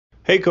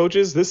Hey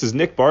coaches, this is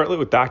Nick Bartlett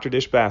with Dr.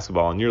 Dish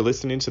Basketball, and you're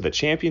listening to the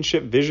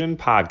Championship Vision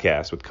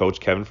podcast with Coach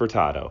Kevin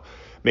Furtado.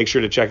 Make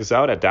sure to check us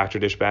out at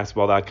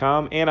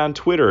drdishbasketball.com and on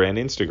Twitter and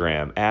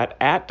Instagram at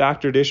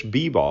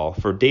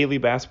drdishbball for daily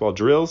basketball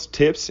drills,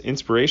 tips,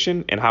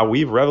 inspiration, and how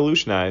we've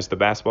revolutionized the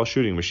basketball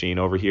shooting machine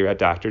over here at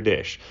Dr.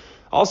 Dish.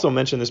 Also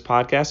mention this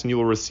podcast and you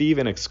will receive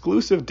an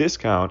exclusive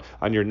discount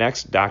on your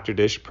next Dr.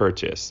 Dish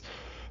purchase.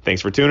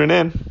 Thanks for tuning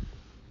in.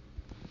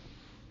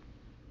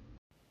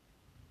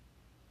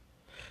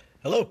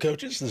 Hello,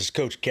 coaches. This is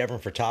Coach Kevin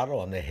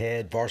Furtado. I'm the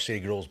head varsity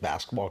girls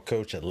basketball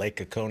coach at Lake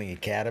Oconee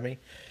Academy.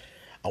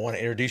 I want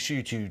to introduce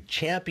you to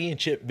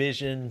Championship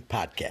Vision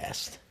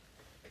Podcast.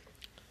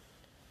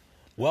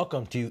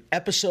 Welcome to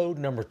episode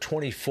number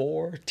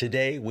 24.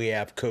 Today we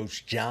have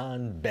Coach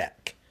John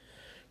Beck.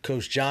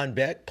 Coach John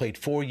Beck played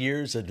 4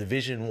 years of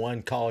Division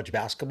I college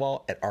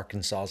basketball at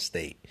Arkansas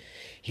State.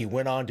 He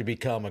went on to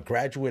become a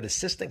graduate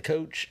assistant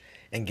coach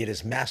and get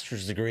his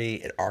master's degree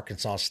at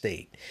Arkansas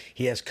State.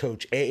 He has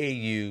coached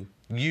AAU,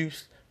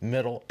 youth,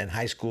 middle, and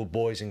high school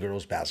boys and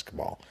girls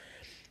basketball.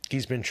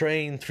 He's been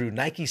trained through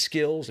Nike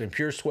Skills and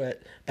Pure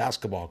Sweat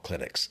basketball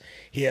clinics.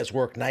 He has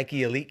worked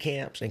Nike Elite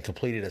camps and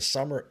completed a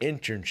summer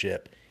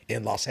internship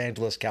in Los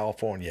Angeles,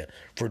 California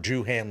for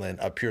Drew Hanlon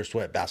of Pure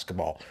Sweat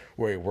Basketball,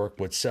 where he worked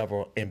with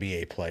several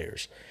NBA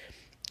players.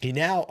 He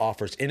now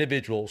offers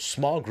individual,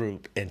 small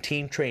group, and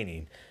team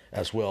training,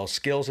 as well as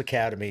skills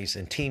academies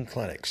and team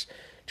clinics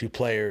to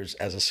players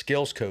as a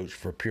skills coach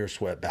for Pure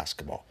Sweat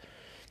Basketball.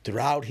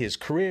 Throughout his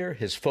career,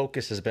 his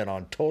focus has been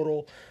on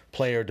total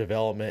player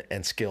development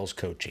and skills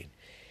coaching.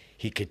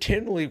 He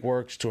continually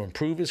works to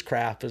improve his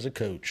craft as a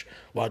coach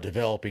while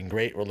developing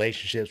great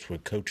relationships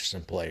with coaches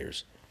and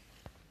players.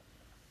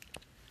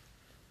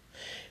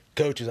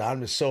 Coaches,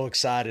 I'm just so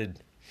excited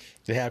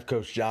to have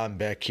Coach John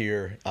Beck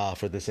here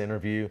for this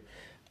interview.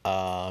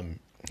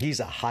 He's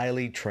a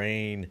highly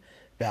trained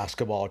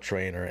basketball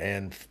trainer,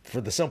 and for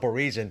the simple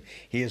reason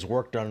he has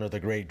worked under the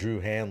great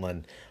Drew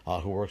Hanlon,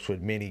 who works with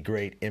many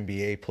great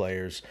NBA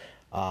players.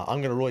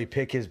 I'm going to really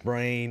pick his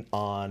brain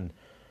on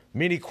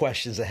many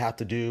questions that have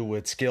to do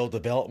with skill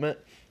development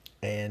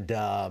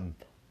and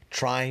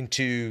trying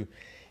to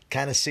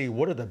kind of see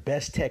what are the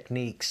best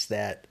techniques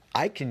that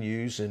I can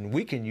use and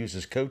we can use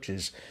as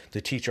coaches to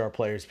teach our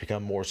players to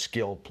become more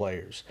skilled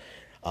players.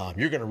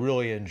 You're going to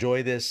really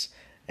enjoy this,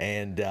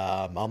 and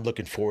I'm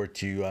looking forward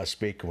to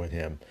speaking with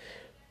him.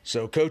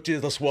 So,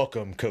 coaches, let's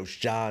welcome Coach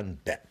John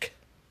Beck.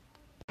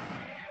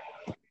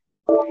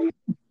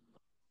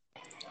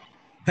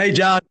 Hey,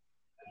 John.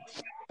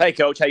 Hey,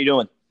 Coach. How you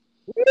doing?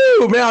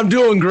 Woo, man, I'm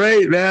doing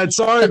great, man.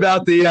 Sorry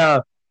about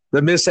the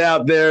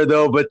mishap there,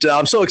 though, but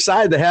I'm so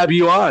excited to have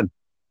you on.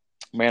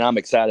 Man, I'm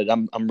excited.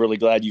 I'm really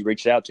glad you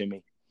reached out to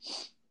me.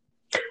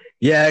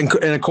 Yeah, and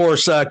of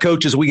course,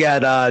 coaches, we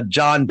got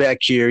John Beck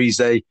here. He's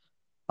a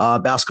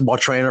basketball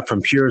trainer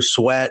from Pure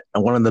Sweat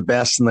and one of the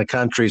best in the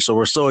country. So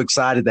we're so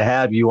excited to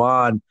have you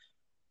on.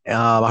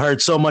 I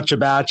heard so much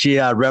about you.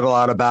 I read a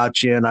lot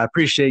about you, and I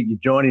appreciate you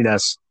joining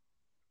us.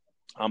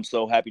 I'm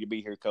so happy to be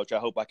here, Coach. I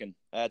hope I can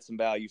add some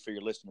value for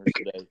your listeners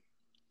today.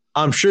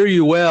 I'm sure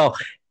you will.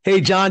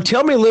 Hey, John,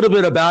 tell me a little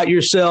bit about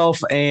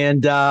yourself,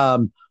 and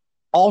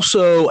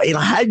also,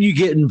 how did you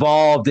get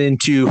involved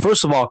into,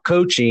 first of all,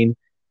 coaching,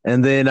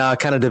 and then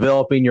kind of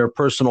developing your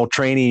personal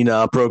training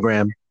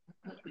program?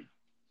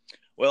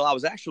 Well, I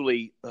was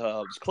actually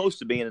was close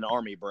to being an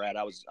Army brat.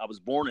 I was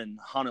born in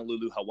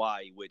Honolulu,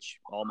 Hawaii, which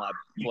all my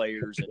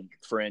players and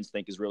friends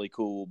think is really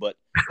cool. But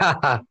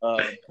I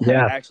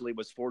actually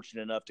was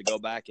fortunate enough to go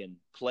back and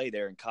play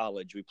there in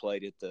college. We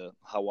played at the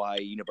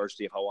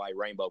University of Hawaii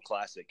Rainbow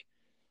Classic.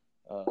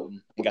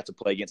 We got to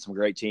play against some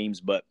great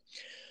teams. But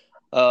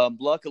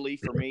luckily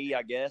for me,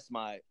 I guess,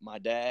 my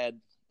dad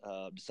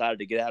decided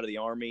to get out of the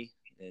Army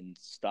and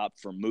stop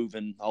from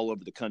moving all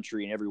over the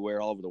country and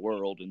everywhere, all over the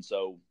world. And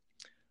so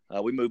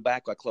we moved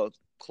back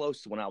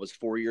close to when I was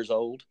 4 years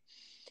old.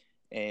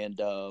 And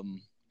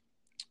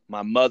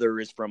my mother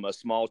is from a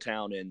small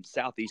town in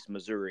southeast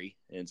Missouri.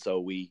 And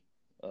so we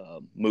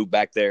moved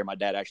back there. My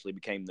dad actually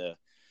became the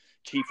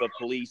chief of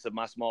police of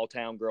my small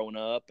town growing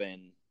up.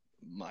 And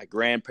my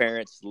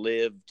grandparents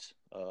lived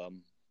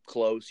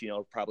close,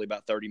 probably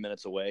about 30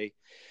 minutes away.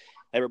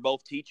 They were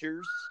both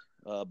teachers,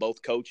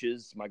 both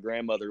coaches. My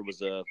grandmother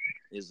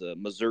is a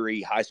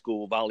Missouri high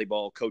school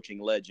volleyball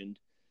coaching legend.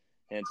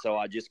 And so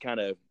I just kind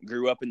of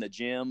grew up in the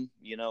gym,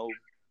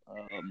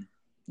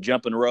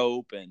 jumping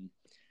rope and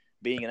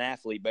being an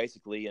athlete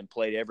basically, and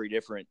played every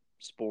different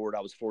sport. I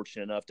was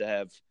fortunate enough to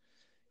have,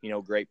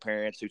 great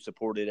parents who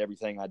supported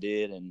everything I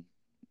did. And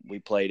we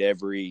played I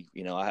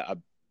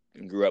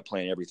grew up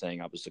playing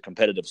everything. I was a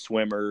competitive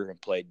swimmer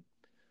and played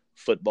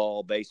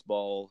football,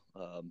 baseball,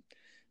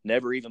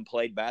 never even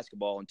played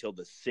basketball until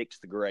the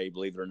 6th grade,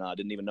 believe it or not.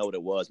 Didn't even know what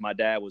it was. My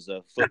dad was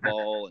a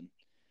football and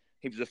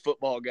he was a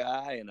football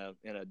guy and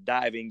a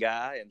diving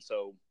guy. And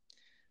so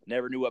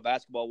never knew what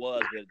basketball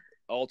was, but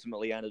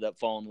ultimately I ended up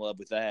falling in love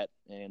with that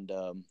and,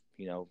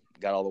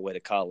 got all the way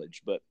to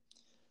college. But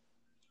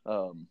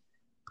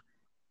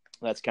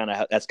that's kind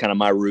of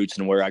my roots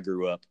and where I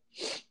grew up.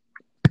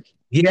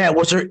 Yeah.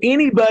 Was there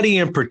anybody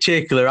in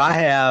particular?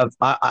 I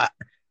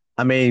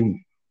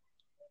mean,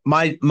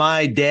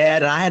 my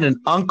dad, I had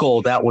an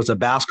uncle that was a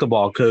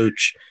basketball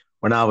coach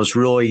when I was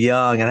really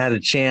young, and I had a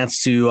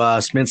chance to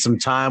spend some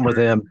time with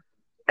him.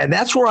 And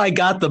that's where I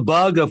got the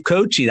bug of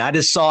coaching. I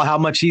just saw how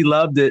much he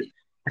loved it.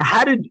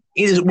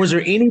 Was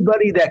there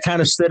anybody that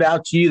kind of stood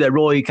out to you that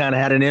really kind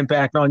of had an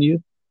impact on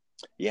you?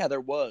 Yeah, there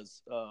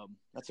was.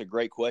 That's a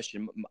great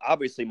question.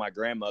 Obviously, my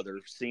grandmother,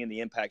 seeing the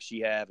impact she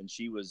had, and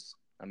she's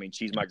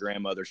my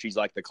grandmother. She's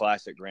like the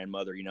classic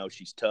grandmother.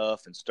 She's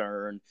tough and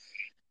stern,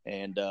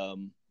 and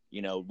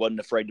wasn't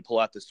afraid to pull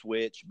out the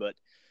switch. But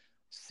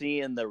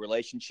seeing the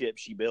relationship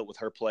she built with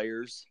her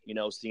players,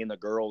 seeing the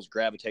girls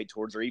gravitate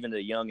towards her, even at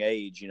a young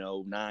age,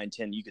 9,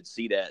 10, you could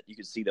see that. You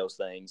could see those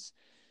things.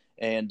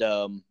 And,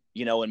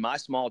 in my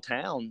small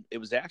town, it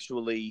was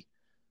actually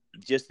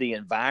just the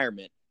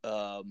environment.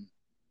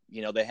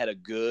 They had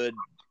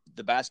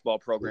the basketball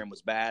program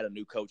was bad. A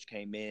new coach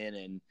came in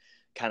and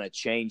kind of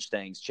changed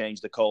things,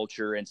 changed the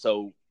culture. And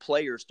so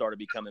players started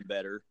becoming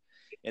better.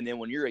 And then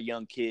when you're a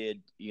young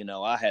kid,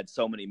 I had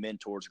so many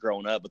mentors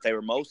growing up, but they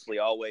were mostly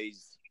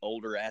always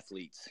older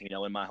athletes,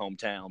 in my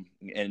hometown,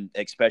 and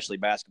especially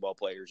basketball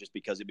players, just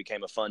because it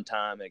became a fun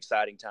time, an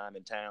exciting time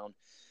in town.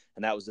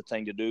 And that was the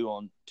thing to do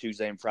on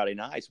Tuesday and Friday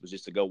nights, was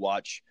just to go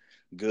watch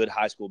good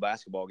high school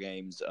basketball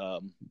games.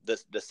 The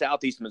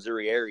Southeast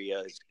Missouri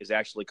area is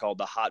actually called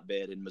the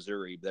hotbed in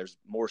Missouri. There's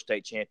more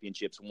state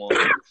championships won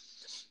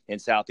in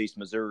Southeast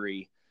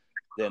Missouri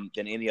than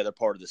any other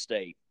part of the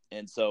state.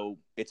 And so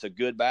it's a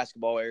good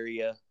basketball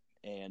area.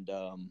 And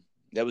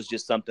that was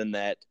just something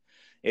that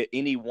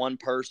any one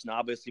person,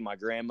 obviously my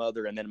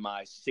grandmother, and then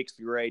my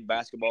 6th grade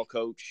basketball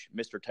coach,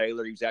 Mr.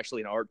 Taylor, he was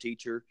actually an art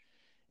teacher.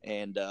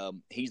 And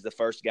he's the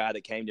first guy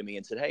that came to me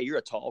and said, "Hey, you're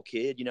a tall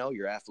kid,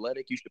 you're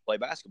athletic, you should play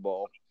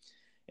basketball."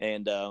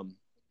 And,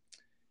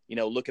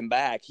 looking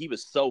back, he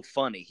was so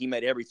funny. He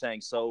made everything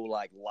so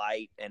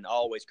light and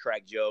always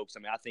crack jokes.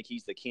 I think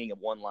he's the king of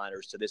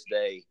one-liners to this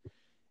day.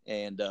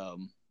 And,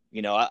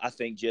 I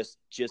think just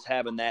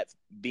having that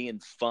being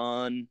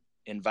fun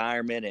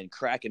environment and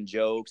cracking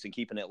jokes and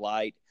keeping it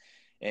light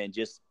and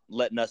just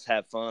letting us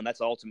have fun,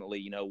 that's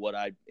ultimately, what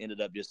I ended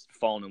up just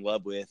falling in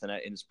love with. And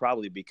it's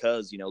probably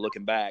because,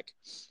 looking back,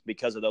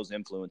 because of those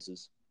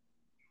influences.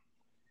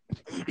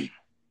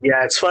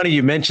 Yeah, it's funny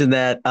you mentioned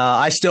that.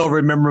 I still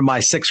remember my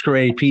 6th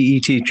grade PE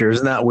teacher.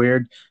 Isn't that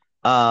weird?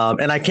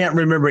 And I can't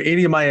remember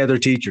any of my other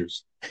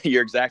teachers.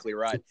 You're exactly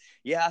right.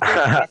 Yeah,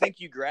 I think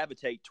you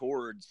gravitate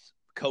towards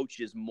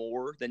coaches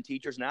more than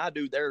teachers. Now,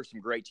 there are some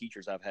great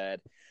teachers I've had,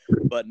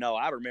 but no,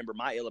 I remember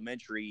my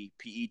elementary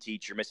PE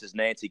teacher, Mrs.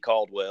 Nancy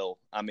Caldwell.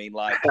 I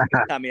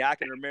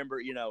can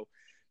remember,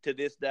 to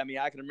this day,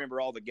 I can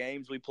remember all the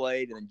games we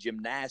played and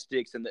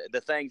gymnastics and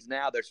the things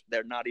now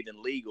they're not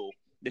even legal,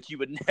 that you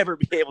would never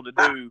be able to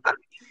do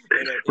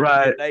in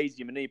a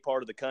gymnasium in any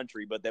part of the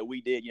country, but that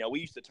we did.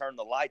 We used to turn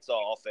the lights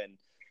off, and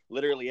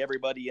literally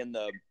everybody in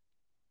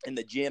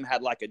the gym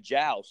had like a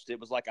joust. It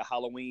was like a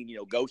Halloween,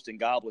 ghost and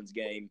goblins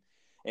game.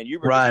 And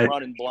you were just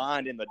running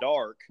blind in the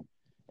dark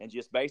and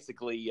just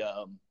basically,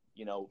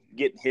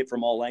 getting hit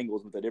from all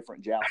angles with a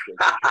different joust.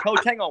 Coach,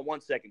 hang on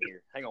 1 second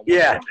here. Hang on.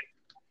 Second.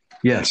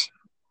 Yes.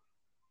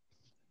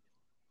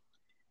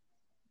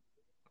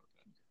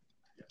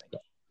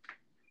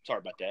 Sorry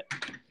about that.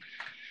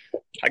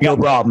 No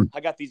problem.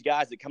 I got these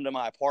guys that come to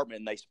my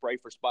apartment and they spray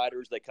for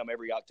spiders. They come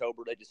every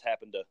October. They just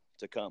happen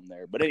to come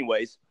there. But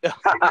anyways,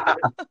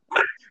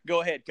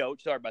 go ahead,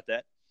 Coach. Sorry about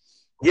that.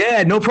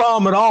 Yeah, no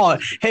problem at all.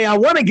 Hey, I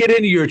want to get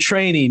into your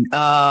training.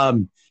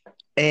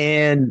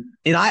 And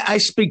I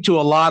speak to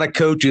a lot of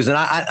coaches, and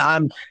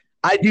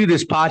I do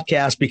this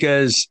podcast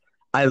because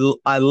I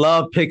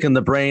love picking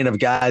the brain of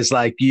guys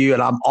like you,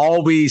 and I'm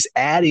always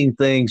adding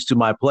things to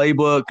my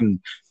playbook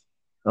and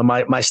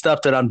my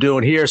stuff that I'm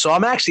doing here. So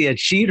I'm actually a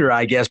cheater,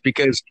 I guess,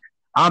 because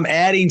I'm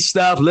adding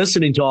stuff,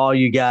 listening to all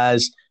you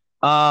guys.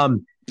 You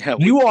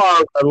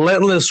are a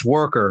relentless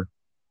worker.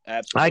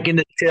 Absolutely. I can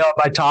just tell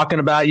by talking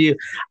about you.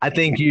 I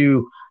think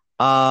you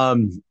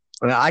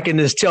I can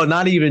just tell,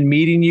 not even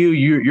meeting you,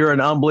 you're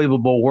an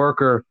unbelievable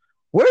worker.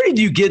 Where did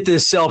you get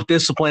this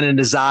self-discipline and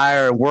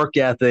desire and work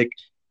ethic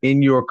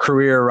in your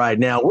career right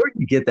now? Where did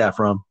you get that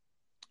from?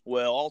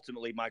 Well,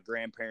 ultimately, my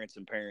grandparents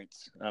and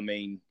parents.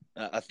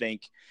 I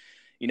think,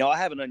 I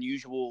have an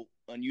unusual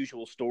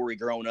story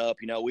growing up.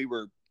 We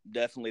were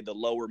definitely the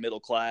lower middle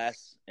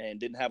class and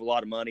didn't have a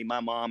lot of money. My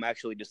mom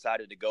actually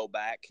decided to go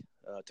back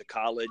to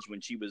college when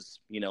she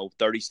was,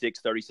 36,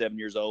 37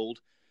 years old,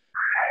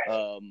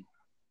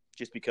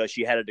 just because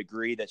she had a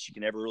degree that she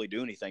could never really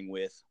do anything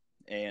with.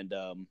 And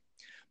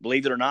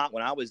believe it or not,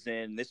 when I was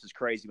this is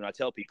crazy when I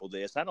tell people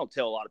this. I don't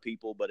tell a lot of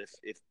people, but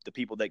if the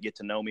people that get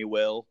to know me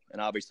well,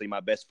 and obviously my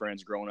best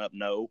friends growing up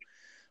know,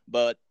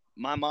 but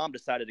my mom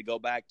decided to go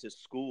back to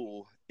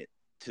school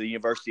to the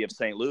University of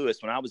St.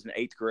 Louis when I was in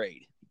 8th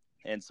grade.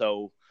 And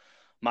so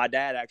my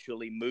dad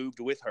actually moved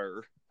with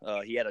her.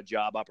 He had a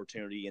job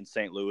opportunity in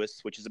St. Louis,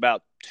 which is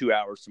about 2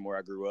 hours from where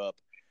I grew up.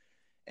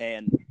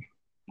 And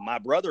my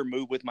brother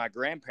moved with my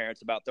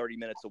grandparents about 30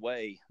 minutes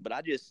away. But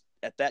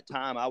at that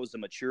time, I was a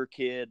mature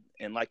kid.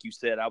 And like you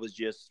said, I was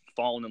just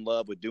falling in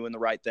love with doing the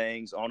right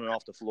things on and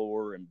off the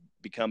floor and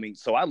becoming –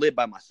 so I lived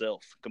by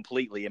myself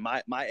completely. In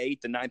my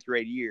 8th and 9th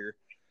grade year,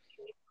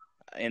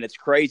 and it's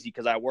crazy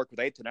because I work with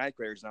 8th and 9th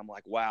graders, and I'm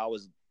like, wow, I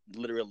was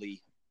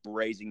literally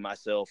raising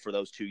myself for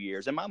those 2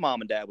 years. And my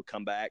mom and dad would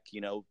come back,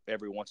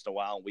 every once in a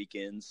while on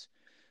weekends,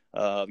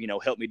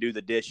 help me do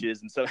the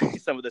dishes and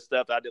some of the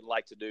stuff I didn't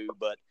like to do.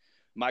 But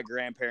my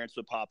grandparents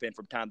would pop in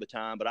from time to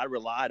time. But I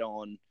relied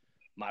on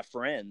my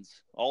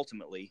friends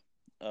ultimately.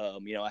 I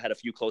had a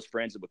few close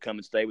friends that would come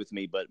and stay with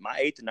me. But my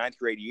 8th and 9th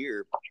grade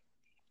year,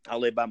 I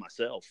lived by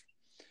myself.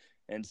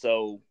 And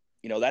so,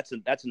 that's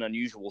an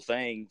unusual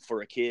thing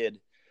for a kid.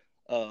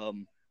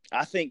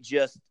 I think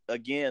just,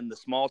 again, the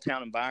small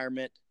town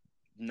environment,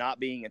 not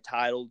being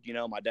entitled,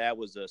 my dad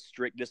was a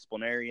strict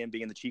disciplinarian,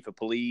 being the chief of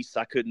police.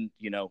 I couldn't,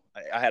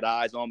 I had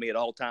eyes on me at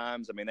all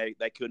times. I mean,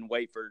 they couldn't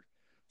wait for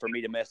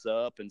me to mess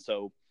up. And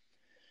so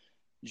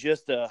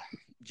just a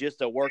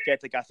work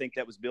ethic, I think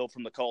that was built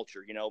from the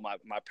culture.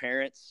 My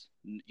parents,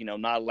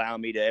 not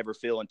allowing me to ever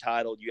feel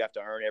entitled. You have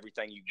to earn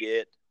everything you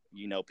get.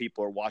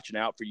 People are watching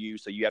out for you.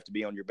 So you have to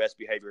be on your best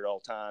behavior at all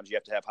times. You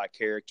have to have high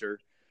character.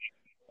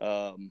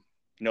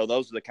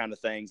 Those are the kind of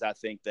things I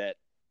think that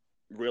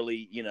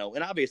really,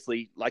 and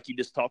obviously, like you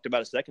just talked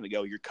about a second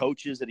ago, your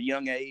coaches at a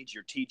young age,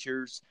 your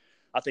teachers,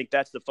 I think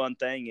that's the fun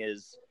thing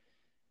is,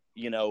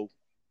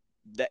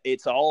 that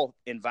it's all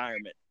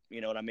environment. You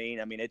know what I mean?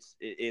 I mean, it's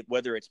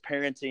whether it's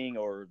parenting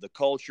or the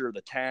culture,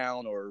 the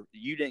town, or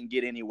you didn't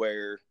get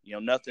anywhere,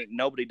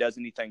 nobody does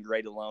anything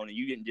great alone, and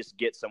you didn't just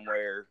get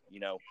somewhere,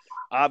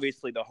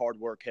 obviously the hard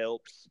work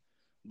helps,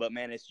 but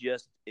man, it's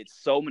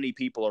so many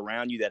people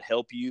around you that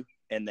help you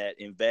and that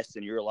invest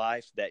in your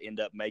life that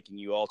end up making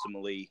you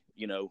ultimately,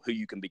 who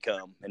you can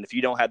become. And if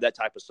you don't have that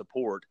type of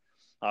support,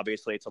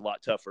 obviously it's a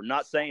lot tougher.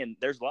 Not saying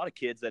there's a lot of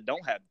kids that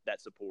don't have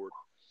that support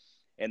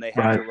and they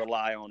have to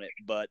rely on it,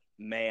 but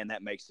man,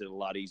 that makes it a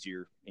lot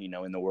easier,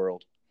 in the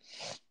world.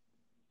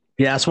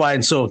 Yeah, that's why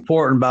it's so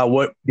important about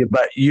what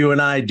you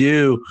and I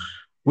do.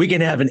 We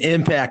can have an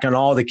impact on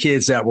all the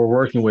kids that we're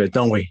working with,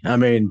 don't we? I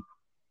mean,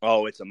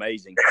 oh, it's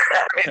amazing.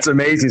 It's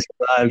amazing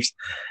sometimes.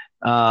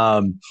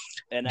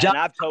 And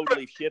I've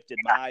totally shifted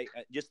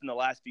just in the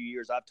last few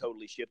years, I've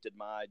totally shifted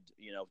my,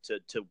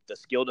 to the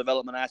skill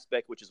development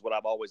aspect, which is what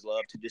I've always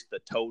loved, to just the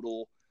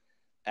total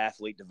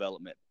athlete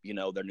development,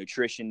 their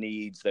nutrition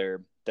needs,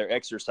 their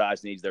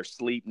exercise needs, their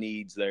sleep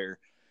needs, their,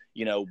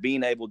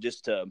 being able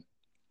just to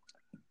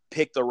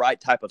pick the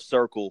right type of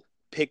circle,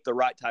 pick the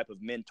right type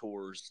of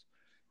mentors,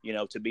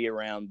 to be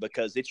around,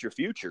 because it's your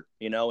future,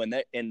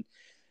 and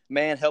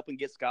man, helping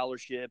get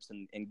scholarships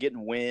and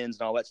getting wins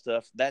and all that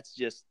stuff,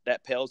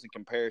 that pales in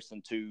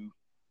comparison to,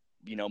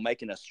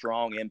 making a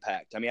strong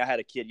impact. I mean, I had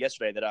a kid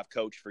yesterday that I've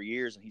coached for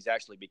years, and he's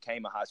actually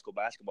became a high school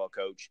basketball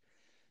coach.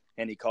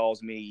 And he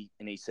calls me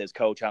and he says,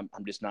 "Coach, I'm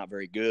just not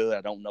very good.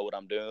 I don't know what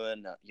I'm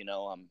doing.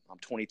 I'm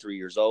 23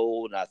 years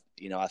old,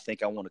 and I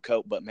think I want to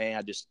coach, but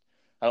man,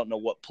 I don't know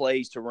what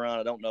plays to run.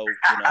 I don't know,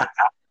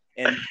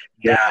 and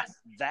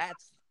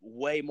that's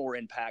way more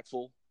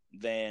impactful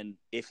than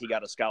if he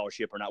got a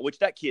scholarship or not, which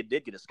that kid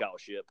did get a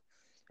scholarship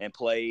and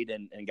played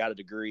and got a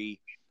degree.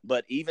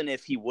 But even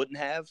if he wouldn't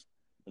have,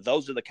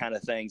 those are the kind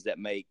of things that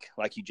make,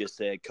 like you just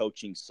said,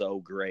 coaching so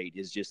great,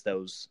 is just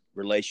those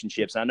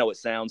relationships. I know it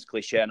sounds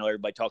cliche. I know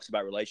everybody talks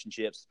about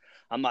relationships.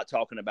 I'm not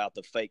talking about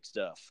the fake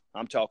stuff.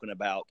 I'm talking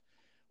about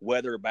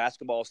whether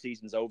basketball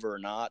season's over or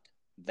not,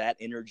 that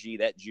energy,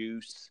 that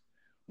juice,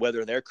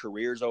 whether their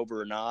career's over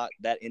or not,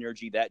 that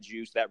energy, that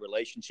juice, that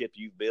relationship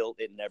you've built,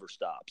 it never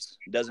stops.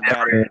 It doesn't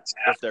matter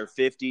if they're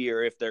 50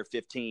 or if they're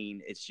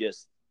 15. It's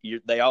just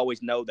they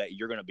always know that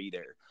you're going to be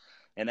there.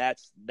 And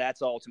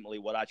that's ultimately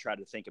what I try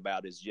to think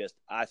about, is just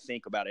I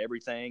think about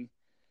everything.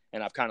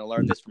 And I've kind of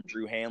learned this from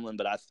Drew Hamlin,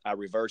 but I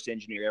reverse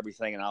engineer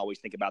everything, and I always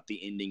think about the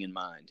ending in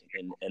mind.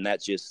 And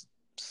that's just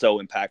so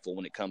impactful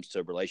when it comes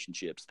to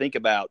relationships. Think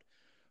about,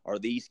 are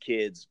these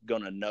kids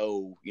going to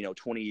know,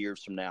 20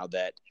 years from now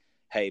that,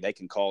 hey, they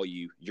can call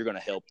you, you're going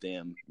to help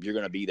them, you're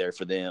going to be there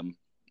for them,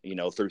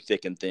 through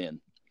thick and thin.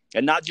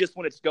 And not just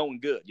when it's going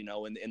good, in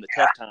the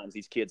tough times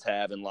these kids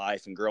have in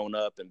life and growing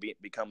up and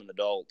becoming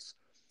adults.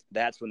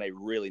 That's when they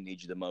really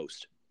need you the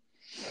most.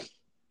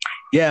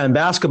 Yeah, and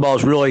basketball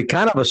is really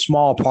kind of a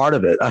small part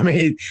of it. I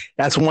mean,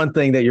 that's one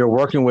thing that you're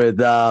working with.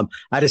 I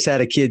just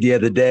had a kid the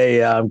other day,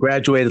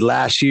 graduated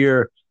last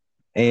year,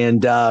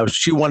 and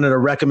she wanted a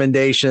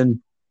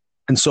recommendation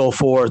and so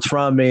forth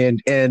from me.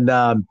 And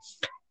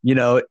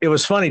it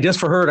was funny just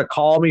for her to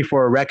call me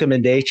for a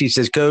recommendation. She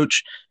says,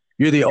 "Coach,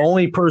 you're the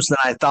only person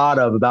I thought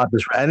of about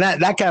this." And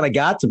that kind of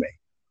got to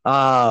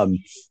me.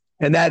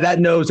 And that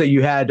knows that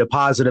you had a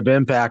positive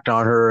impact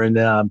on her,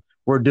 and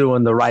we're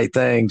doing the right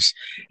things.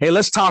 Hey,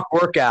 let's talk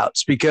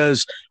workouts,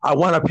 because I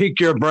want to pick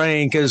your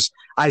brain, because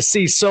I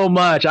see so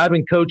much. I've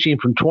been coaching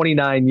for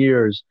 29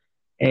 years,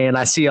 and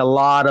I see a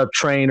lot of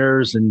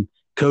trainers and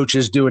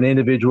coaches doing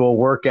individual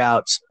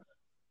workouts.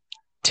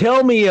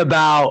 Tell me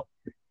about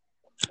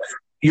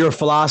your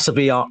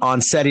philosophy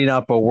on setting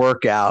up a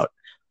workout.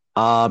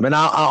 And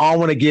I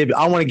want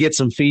to get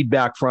some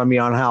feedback from you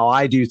on how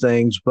I do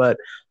things. But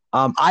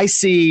I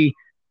see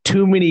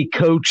too many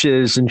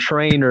coaches and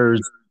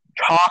trainers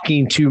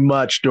talking too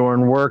much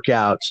during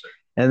workouts.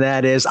 And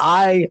that is,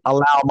 I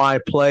allow my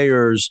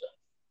players,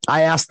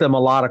 I ask them a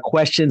lot of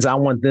questions. I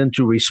want them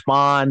to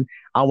respond.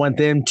 I want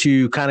them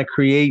to kind of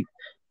create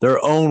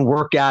their own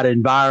workout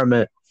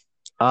environment.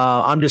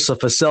 I'm just a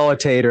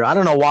facilitator. I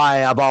don't know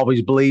why I've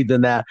always believed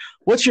in that.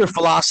 What's your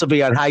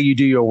philosophy on how you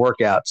do your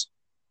workouts?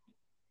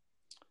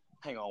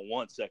 Hang on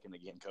 1 second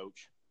again,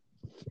 Coach.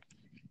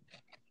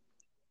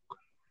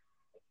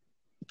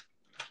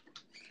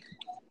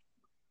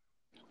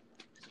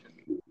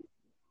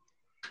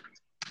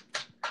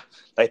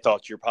 They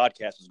thought your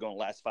podcast was going to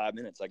last 5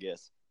 minutes, I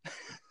guess.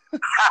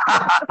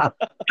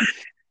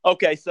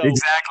 Okay, so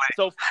Exactly.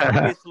 So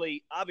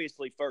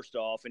obviously, first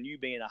off, and you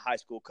being a high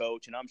school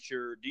coach, and I'm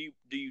sure, do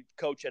you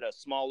coach at a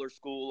smaller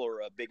school or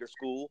a bigger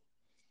school?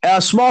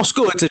 Small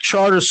school. It's a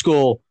charter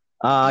school,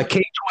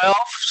 K-12.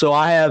 So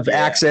I have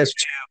access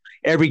to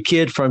every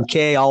kid from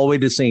K all the way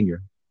to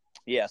senior.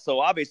 Yeah. So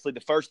obviously, the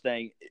first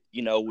thing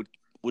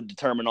would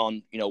determine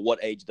on what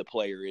age the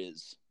player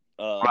is.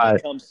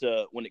 Right.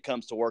 When it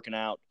comes to working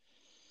out,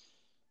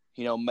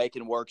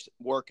 making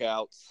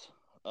workouts.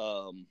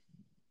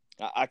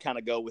 I kind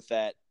of go with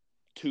that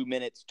 2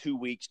 minutes, 2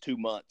 weeks, 2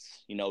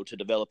 months, to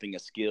developing a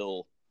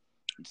skill.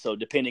 So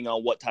depending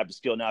on what type of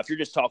skill. Now, if you're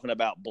just talking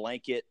about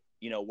blanket,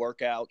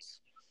 workouts,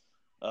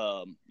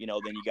 then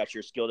you got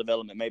your skill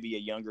development, maybe a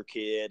younger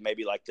kid,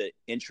 maybe like the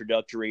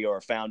introductory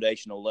or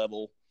foundational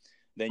level.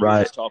 Then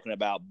you're just talking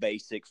about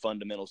basic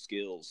fundamental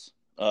skills.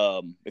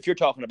 If you're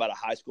talking about a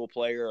high school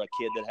player, a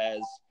kid that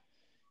has,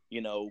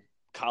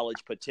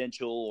 college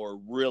potential or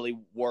really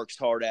works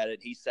hard at it,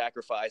 he's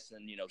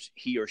sacrificing,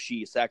 he or she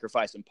is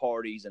sacrificing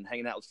parties and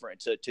hanging out with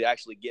friends to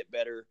actually get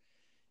better,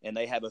 and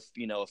they have a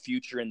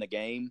future in the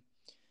game,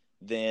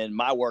 then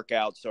my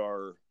workouts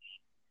are,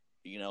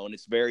 and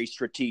it's very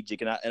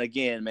strategic. And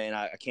again, man,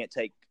 I can't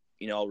take,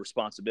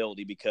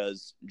 responsibility,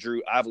 because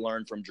I've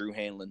learned from Drew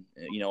Hanlon,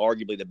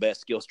 arguably the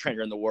best skills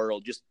trainer in the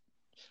world. Just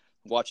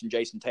watching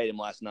Jason Tatum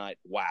last night.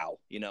 Wow.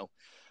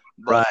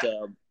 But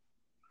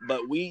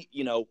we,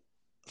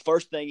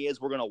 first thing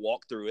is we're going to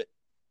walk through it.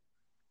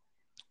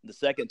 The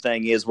second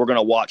thing is we're going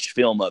to watch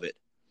film of it.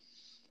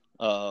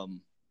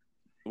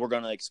 We're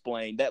going to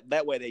explain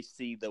that way they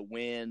see the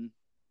when,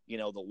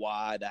 the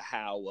why, the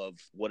how of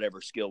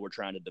whatever skill we're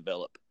trying to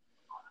develop.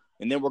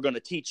 And then we're going to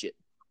teach it.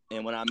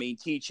 And when I mean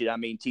teach it, I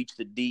mean teach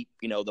the deep,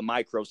 the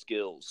micro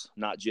skills,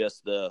 not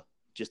just the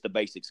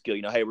basic skill.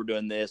 Hey, we're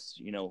doing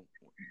this,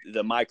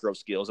 the micro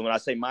skills. And when I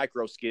say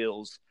micro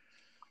skills,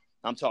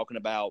 I'm talking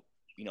about,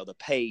 the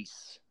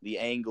pace, the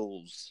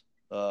angles,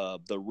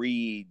 the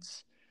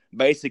reads,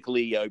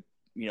 basically,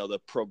 the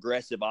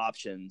progressive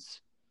options,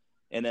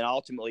 and then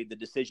ultimately the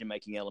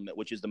decision-making element,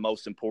 which is the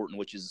most important,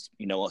 which is,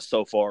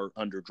 so far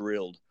under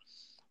drilled.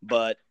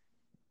 But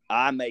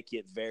I make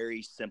it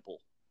very simple.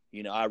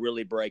 I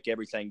really break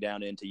everything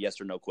down into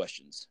yes or no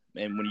questions.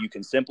 And when you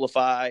can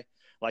simplify,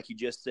 like you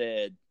just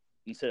said,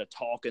 instead of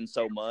talking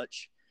so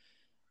much,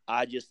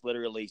 I just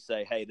literally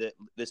say, hey,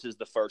 this is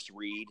the first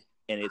read,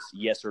 and it's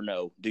yes or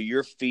no. Do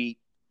your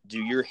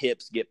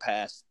hips get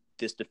past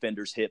this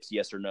defender's hips,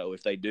 yes or no?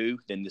 If they do,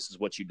 then this is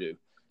what you do.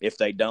 If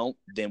they don't,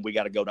 then we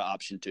got to go to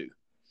option 2.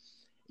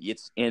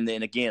 And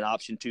then again,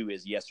 option 2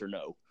 is yes or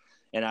no.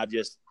 And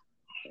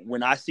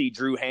when I see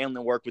Drew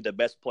Hanlon work with the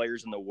best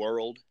players in the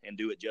world and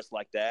do it just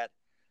like that,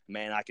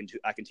 man, I can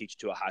teach it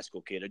to a high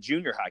school kid, a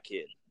junior high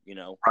kid,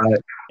 Right.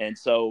 And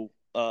so,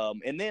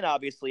 and then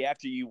obviously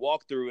after you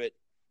walk through it,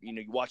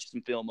 you watch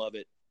some film of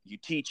it, you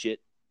teach it,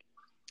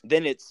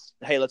 then it's,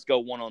 hey, let's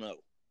go 1-on-0.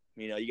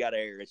 You got to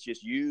air. It's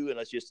just you, and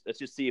let's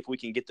just see if we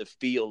can get the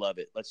feel of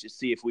it. Let's just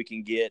see if we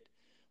can get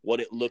what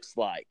it looks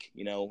like,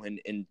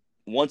 and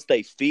once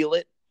they feel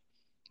it,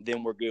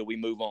 then we're good. We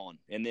move on.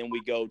 And then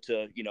we go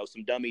to,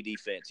 some dummy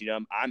defense.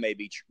 I may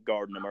be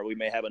guarding them, or we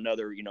may have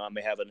another, I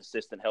may have an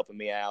assistant helping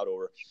me out,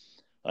 or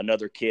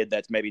another kid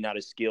that's maybe not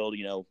as skilled,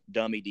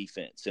 dummy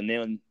defense. And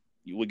then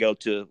we go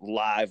to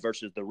live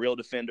versus the real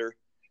defender.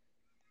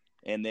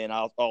 And then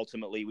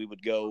ultimately we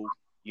would go,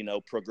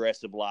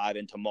 progressive live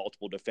into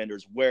multiple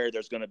defenders, where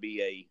there's going to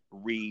be a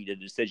read, a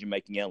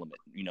decision-making element.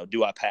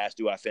 Do I pass?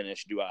 Do I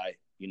finish? Do I,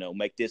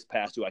 make this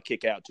pass? Do I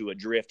kick out to a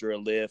drift or a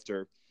lift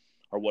or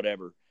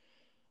whatever?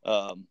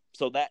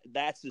 So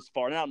that's as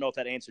far, and I don't know if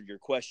that answered your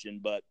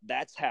question, but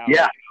that's how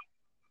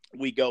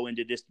we go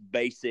into just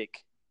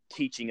basic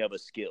teaching of a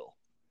skill.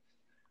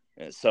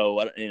 And so,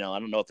 I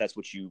don't know if that's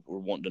what you were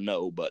wanting to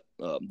know, but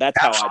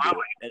that's how I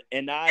do it.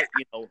 And I,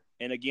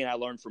 and again, I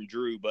learned from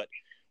Drew, but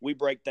we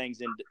break things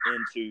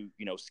into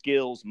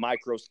skills,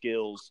 micro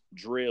skills,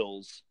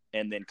 drills,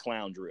 and then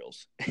clown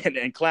drills.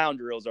 And clown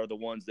drills are the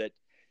ones that,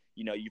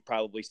 you've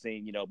probably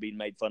seen, being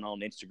made fun on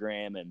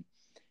Instagram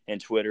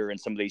and Twitter, and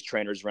some of these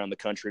trainers around the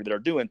country that are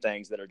doing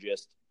things that are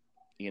just,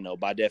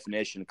 by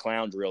definition,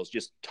 clown drills,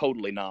 just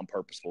totally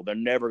non-purposeful. They're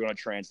never going to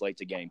translate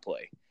to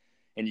gameplay.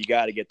 And you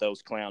got to get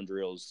those clown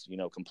drills,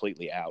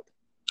 completely out.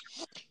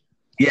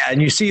 Yeah,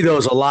 and you see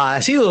those a lot. I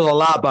see those a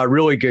lot by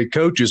really good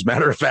coaches.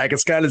 Matter of fact,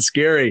 it's kind of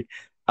scary.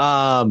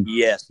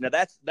 Yes. Now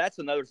that's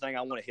another thing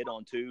I want to hit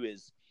on too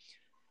is,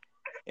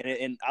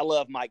 and I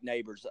love Mike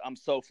Neighbors. I'm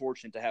so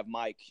fortunate to have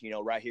Mike,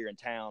 right here in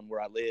town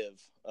where I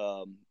live,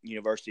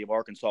 University of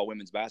Arkansas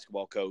women's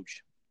basketball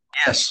coach.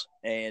 Yes.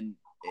 And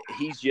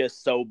he's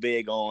just so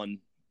big on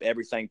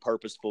everything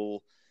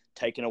purposeful,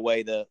 taking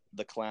away the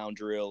clown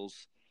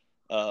drills.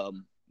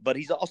 But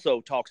he's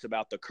also talks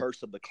about the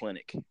curse of the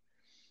clinic.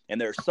 And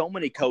there's so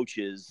many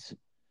coaches.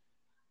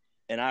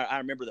 And I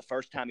remember the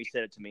first time he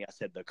said it to me, I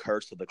said, the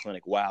curse of the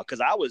clinic. Wow. Because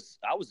I was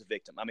a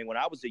victim. I mean, when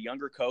I was a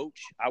younger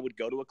coach, I would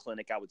go to a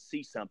clinic, I would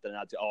see something, and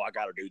I'd say, oh, I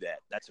got to do that.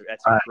 That's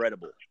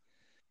incredible.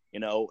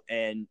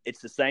 And it's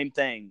the same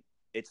thing.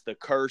 It's the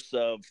curse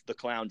of the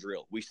clown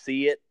drill. We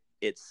see it.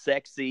 It's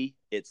sexy.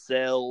 It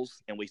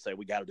sells. And we say,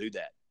 we got to do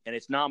that. And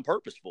it's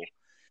non-purposeful.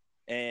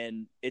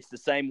 And it's the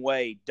same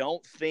way.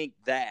 Don't think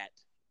that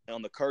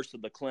on the curse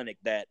of the clinic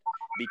that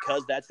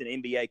because that's an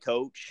NBA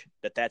coach,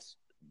 that's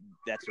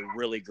a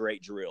really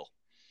great drill.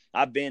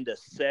 I've been to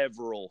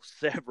several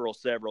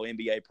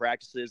NBA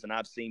practices, and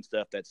I've seen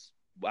stuff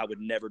I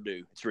would never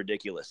do. It's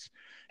ridiculous.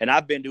 And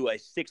I've been to a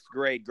 6th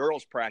grade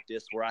girls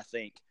practice where I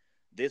think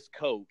this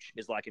coach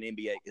is like an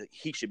NBA.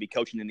 He should be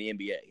coaching in the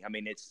NBA. I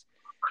mean,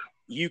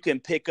 you can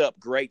pick up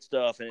great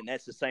stuff, and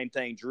that's the same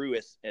thing Drew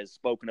has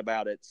spoken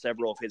about at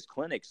several of his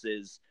clinics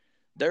is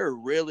there are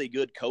really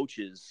good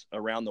coaches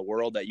around the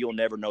world that you'll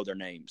never know their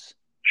names.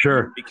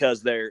 Sure.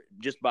 Because they're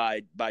just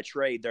by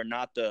trade, they're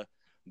not the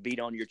beat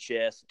on your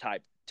chest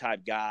type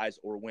guys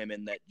or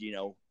women that,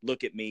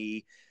 look at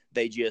me.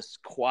 They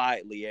just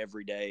quietly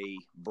every day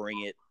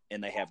bring it,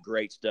 and they have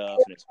great stuff,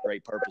 and it's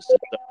great purposes.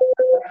 So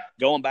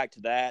going back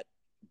to that,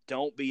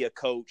 don't be a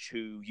coach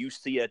who you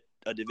see a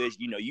division,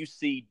 you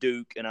see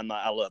Duke, and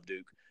I love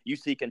Duke. You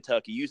see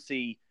Kentucky, you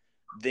see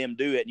them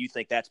do it, and you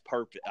think that's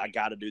perfect. I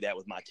got to do that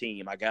with my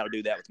team. I got to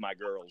do that with my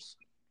girls.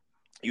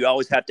 You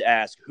always have to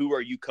ask, who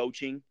are you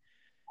coaching,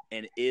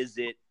 and is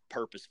it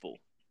purposeful?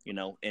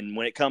 And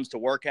when it comes to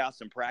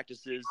workouts and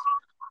practices,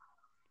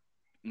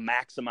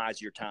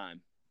 maximize your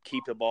time.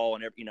 Keep the ball,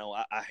 and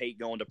I hate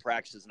going to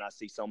practices and I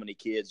see so many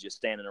kids just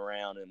standing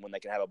around, and when they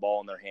can have a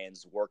ball in their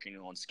hands, working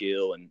on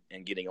skill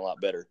and getting a lot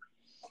better.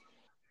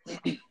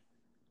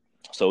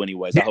 So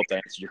anyways, I hope that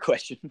answers your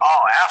question.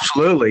 Oh,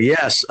 absolutely.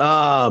 Yes.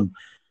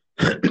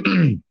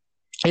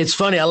 It's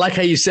funny. I like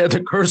how you said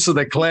the curse of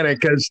the clinic,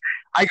 because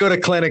I go to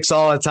clinics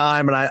all the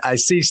time and I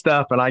see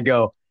stuff and I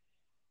go,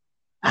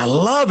 I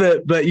love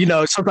it. But,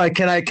 sometimes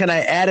can I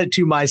add it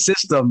to my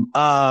system?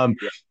 And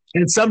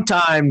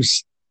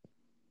sometimes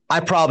I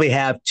probably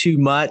have too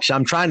much.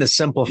 I'm trying to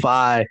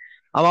simplify.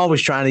 I'm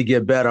always trying to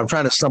get better. I'm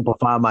trying to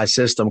simplify my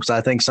system because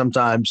I think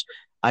sometimes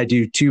I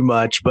do too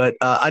much. But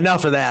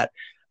enough of that.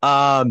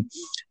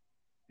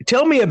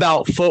 Tell me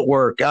about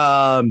footwork.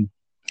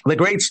 The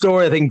great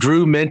story I think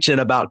Drew mentioned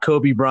about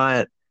Kobe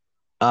Bryant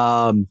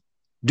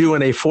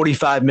doing a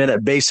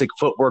 45-minute basic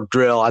footwork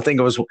drill. I think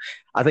it was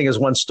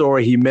one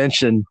story he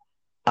mentioned.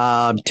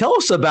 Tell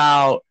us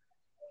about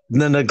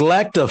the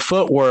neglect of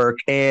footwork,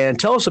 and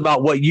tell us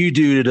about what you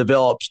do to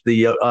develop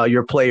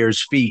your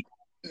players' feet.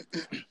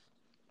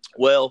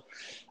 Well,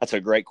 that's a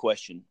great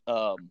question.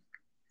 A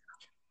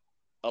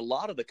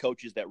lot of the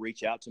coaches that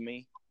reach out to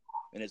me,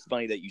 and it's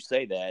funny that you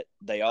say that,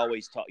 they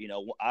always talk,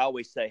 I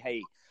always say,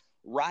 hey,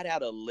 write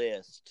out a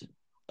list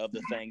of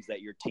the things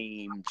that your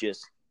team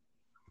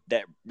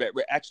that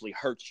actually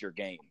hurts your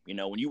game.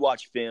 When you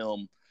watch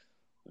film,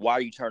 why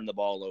are you turning the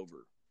ball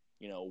over?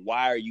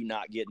 Why are you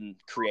not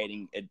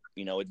creating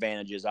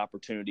advantages,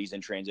 opportunities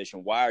in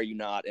transition? Why are you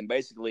not? And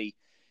basically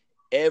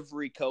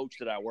every coach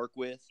that I work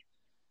with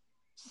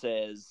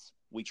says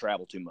we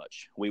travel too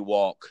much. We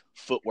walk.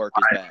 Footwork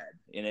is bad.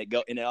 And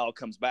it all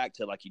comes back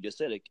to, like you just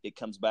said, it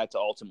comes back to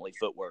ultimately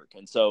footwork.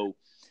 And so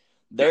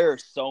there are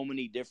so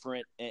many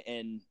different,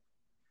 and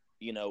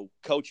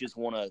coaches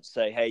want to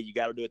say, hey, you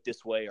got to do it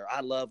this way, or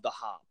I love the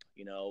hop,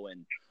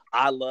 and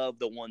I love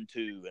the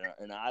 1-2,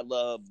 and I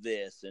love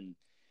this, and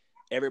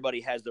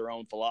everybody has their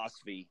own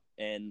philosophy.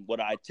 And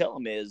what I tell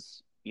them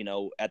is,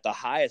 at the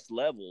highest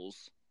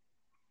levels,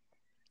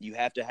 you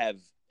have to have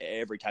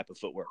every type of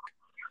footwork,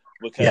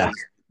 because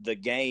the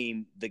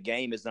game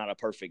is not a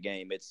perfect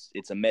game.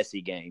 It's a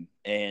messy game.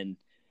 And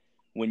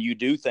when you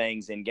do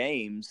things in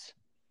games,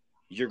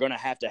 you're going to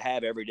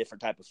have every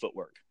different type of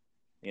footwork,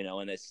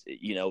 and it's,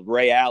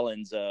 Ray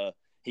Allen's,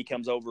 he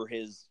comes over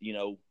his,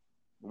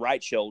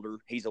 right shoulder.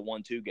 He's a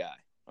 1-2 guy.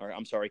 Or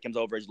I'm sorry, he comes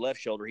over his left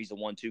shoulder. He's a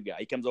 1-2 guy.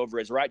 He comes over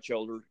his right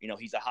shoulder.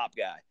 He's a hop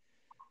guy.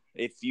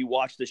 If you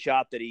watch the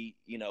shot that he,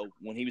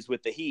 when he was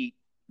with the Heat,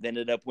 they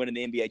ended up winning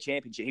the NBA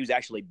championship, he was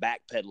actually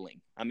backpedaling.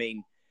 I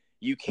mean,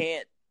 you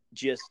can't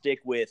just stick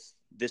with,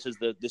 this is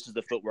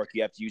the footwork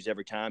you have to use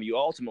every time. You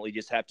ultimately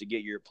just have to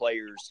get your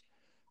players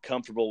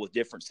comfortable with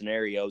different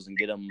scenarios and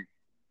get them,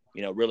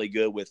 really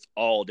good with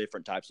all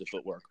different types of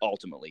footwork.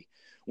 Ultimately,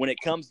 when it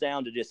comes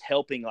down to just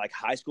helping like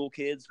high school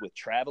kids with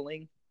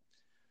traveling,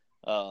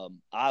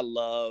 I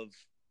love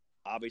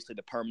obviously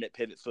the permanent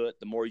pivot foot.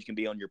 The more you can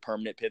be on your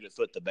permanent pivot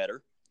foot, the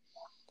better.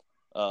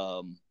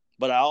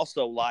 But I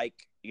also like,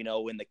 in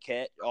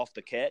the off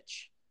the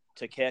catch,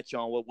 to catch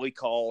on what we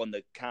call in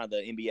the kind of the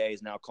NBA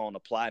is now calling a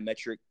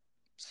plyometric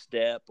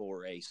step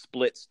or a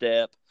split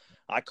step.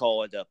 I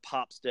call it a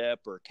pop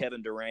step or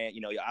Kevin Durant.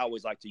 I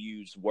always like to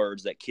use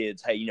words that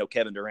kids, hey,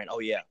 Kevin Durant. Oh,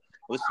 yeah.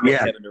 Well, this is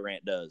what Kevin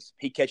Durant does.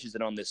 He catches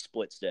it on this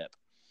split step.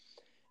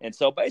 And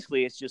so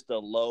basically it's just a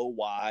low,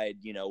 wide,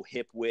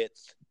 hip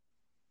width,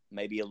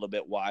 maybe a little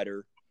bit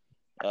wider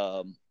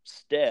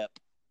step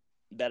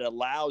that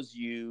allows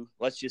you,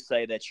 let's just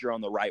say that you're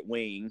on the right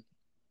wing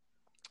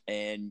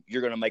and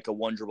you're going to make a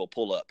one dribble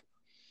pull up.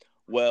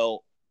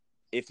 Well,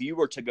 if you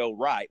were to go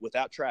right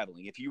without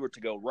traveling, if you were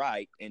to go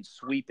right and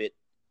sweep it,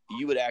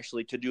 you would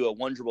actually, to do a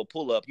one dribble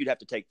pull up, you'd have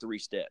to take 3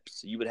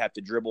 steps. You would have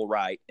to dribble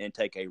right and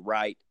take a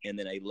right and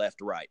then a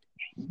left right.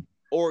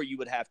 Or you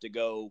would have to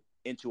go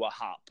into a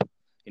hop,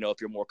 if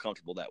you're more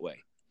comfortable that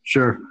way.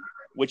 Sure.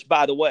 Which,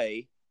 by the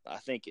way, I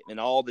think in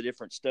all the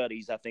different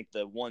studies, I think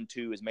the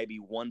 1-2 is maybe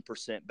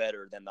 1%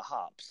 better than the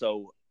hop.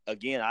 So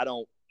again, I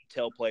don't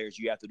tell players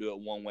you have to do it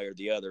one way or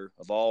the other.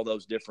 Of all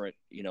those different,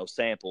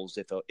 samples,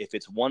 if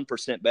it's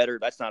 1% better,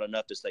 that's not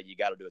enough to say you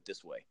got to do it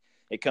this way.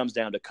 It comes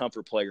down to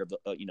comfort player of the,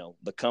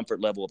 the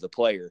comfort level of the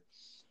player.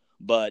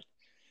 But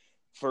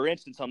for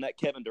instance, on that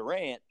Kevin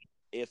Durant,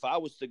 if I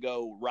was to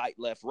go right,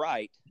 left,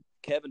 right,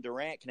 Kevin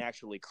Durant can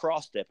actually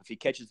cross step. If he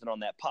catches it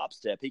on that pop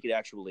step, he could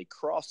actually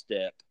cross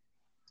step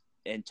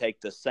and take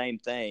the same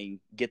thing,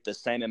 get the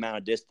same amount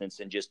of distance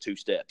in just 2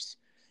 steps.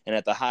 And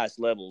at the highest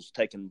levels,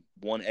 taking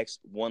one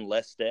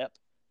less step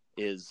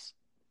is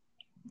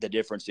the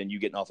difference in you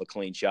getting off a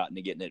clean shot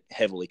and getting it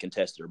heavily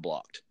contested or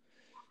blocked.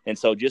 And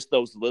so just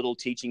those little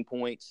teaching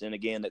points, and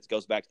again, that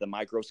goes back to the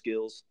micro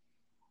skills.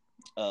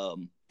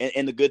 And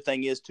the good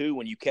thing is, too,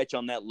 when you catch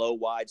on that low,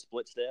 wide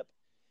split step,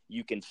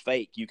 you can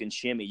fake, you can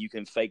shimmy, you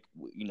can fake,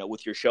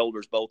 with your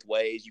shoulders both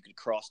ways. You can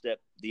cross step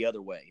the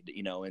other way,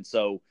 and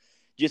so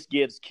just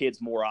gives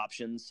kids more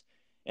options.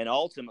 And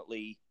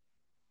ultimately,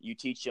 you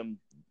teach them,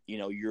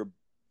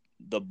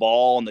 the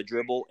ball and the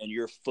dribble and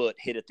your foot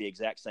hit at the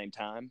exact same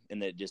time.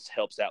 And that just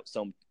helps out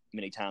so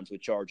many times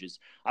with charges.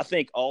 I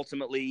think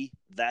ultimately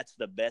that's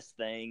the best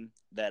thing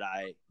that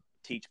I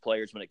teach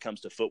players when it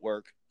comes to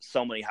footwork.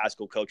 So many high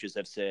school coaches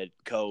have said,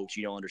 Coach,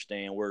 you don't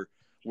understand.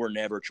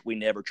 We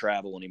never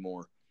travel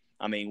anymore.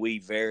 I mean, we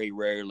very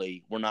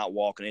rarely, we're not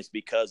walking. It's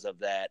because of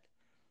that,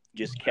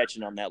 just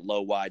catching on that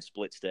low, wide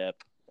split step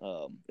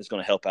is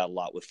going to help out a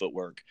lot with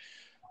footwork.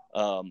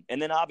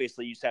 And then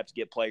obviously you just have to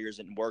get players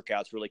in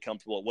workouts really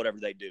comfortable at whatever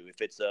they do.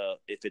 If it's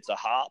a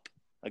hop,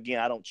 again,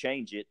 I don't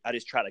change it. I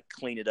just try to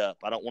clean it up.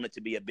 I don't want it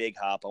to be a big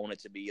hop. I want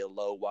it to be a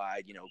low,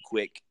 wide,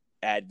 quick,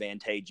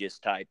 advantageous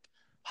type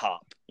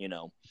hop,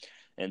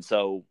 And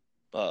so,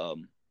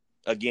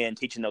 again,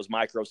 teaching those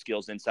micro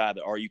skills inside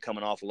that, are you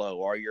coming off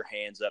low? Are your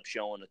hands up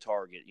showing a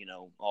target?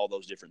 All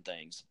those different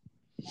things.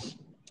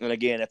 And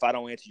again, if I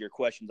don't answer your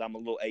questions, I'm a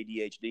little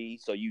ADHD,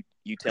 so you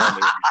tell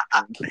me.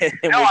 And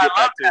we'll get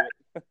back to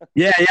it.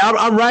 Yeah,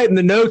 I'm writing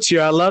the notes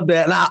here. I love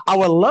that. And I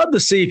would love to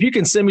see if you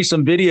can send me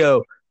some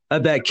video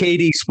of that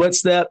KD split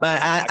step.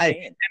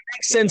 It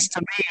makes sense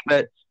to me,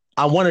 but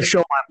I want to show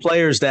my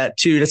players that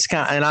too.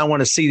 And I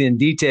want to see it in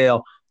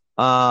detail.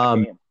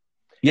 Yeah.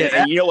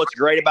 And you know what's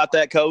great about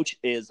that, Coach,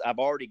 is I've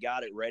already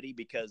got it ready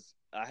because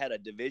I had a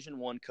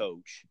Division I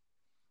coach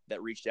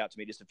that reached out to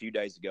me just a few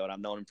days ago, and I've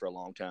known him for a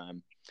long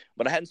time,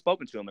 but I hadn't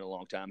spoken to him in a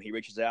long time. He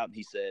reaches out and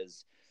he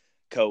says,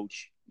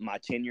 Coach, my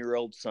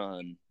 10-year-old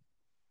son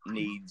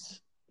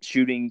needs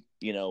shooting,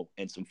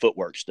 and some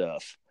footwork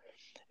stuff.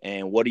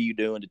 And what are you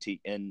doing to teach?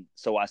 And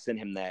so I sent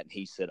him that, and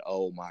he said,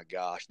 oh my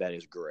gosh, that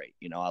is great.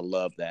 I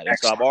love that. And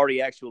so I've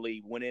already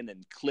actually went in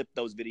and clipped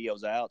those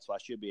videos out. So I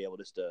should be able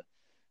just to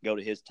go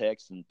to his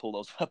text and pull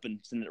those up and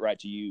send it right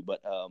to you.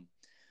 But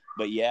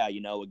yeah,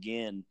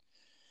 again,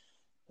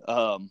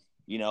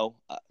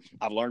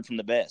 I've learned from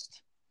the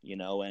best,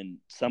 and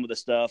some of the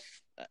stuff,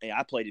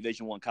 I played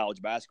Division I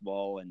college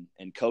basketball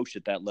and coached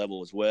at that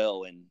level as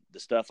well. And the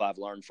stuff I've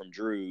learned from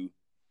Drew,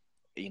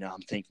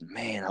 I'm thinking,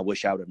 man, I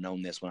wish I would have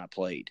known this when I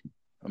played.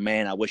 Or,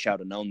 man, I wish I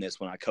would have known this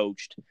when I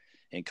coached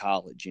in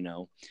college,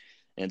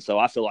 And so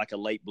I feel like a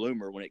late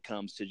bloomer when it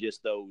comes to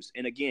just those.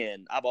 And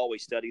again, I've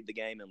always studied the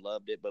game and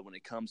loved it. But when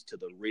it comes to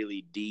the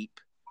really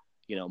deep,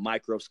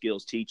 micro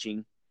skills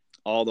teaching,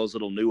 all those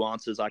little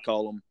nuances, I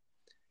call them.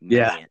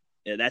 Man,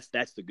 yeah,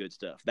 that's the good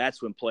stuff.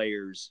 That's when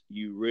players,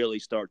 you really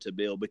start to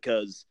build,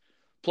 because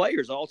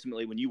players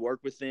ultimately, when you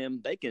work with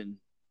them,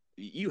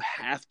 you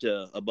have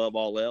to, above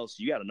all else,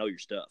 you got to know your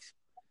stuff.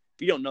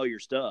 If you don't know your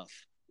stuff,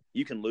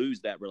 you can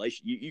lose that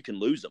relation. You can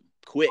lose them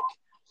quick.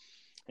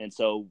 And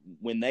so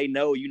when they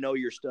know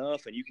your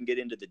stuff and you can get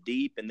into the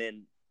deep, and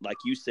then, like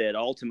you said,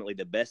 ultimately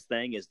the best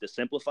thing is to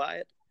simplify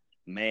it.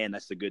 Man,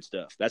 that's the good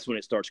stuff. That's when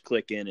it starts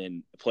clicking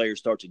and players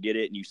start to get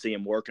it, and you see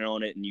them working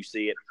on it, and you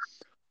see it,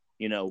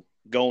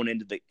 going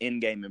into the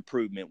in-game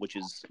improvement, which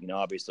is,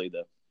 obviously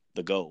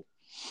the goal.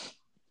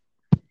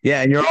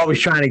 Yeah, and you're always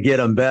trying to get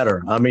them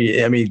better. I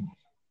mean,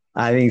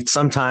 I think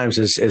sometimes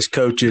as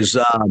coaches,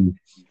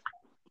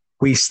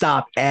 we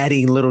stop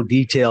adding little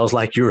details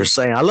like you were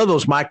saying. I love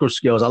those micro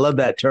skills. I love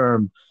that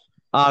term.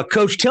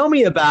 Coach, tell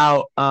me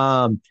about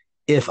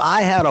if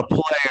I had a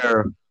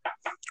player.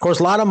 Of course,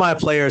 a lot of my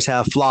players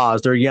have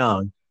flaws. They're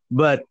young,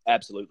 but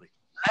Absolutely.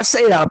 let's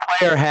say that a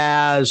player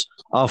has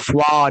a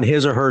flaw in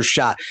his or her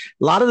shot.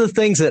 A lot of the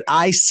things that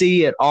I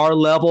see at our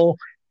level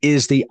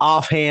is the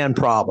offhand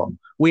problem.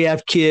 We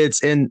have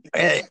kids, and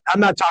I'm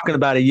not talking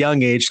about a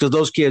young age because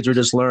those kids are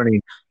just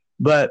learning,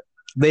 but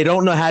they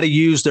don't know how to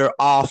use their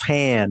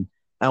offhand.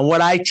 And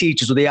what I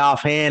teach is with the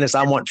offhand is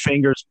I want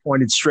fingers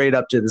pointed straight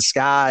up to the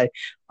sky.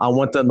 I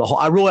want them to.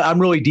 I'm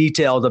really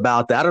detailed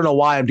about that. I don't know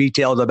why I'm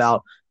detailed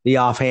about the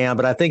offhand,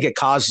 but I think it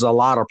causes a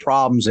lot of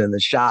problems in the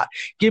shot.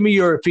 Give me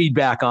your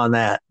feedback on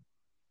that.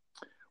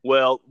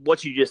 Well,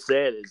 what you just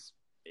said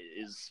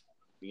is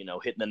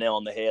hitting the nail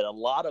on the head. A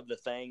lot of the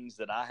things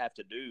that I have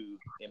to do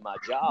in my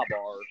job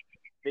are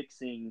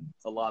fixing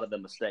a lot of the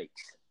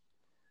mistakes.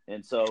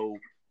 And so,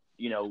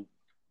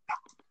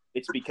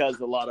 it's because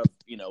a lot of,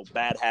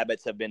 bad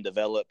habits have been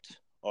developed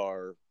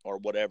or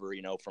whatever,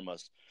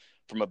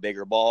 from a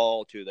bigger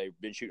ball to they've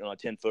been shooting on a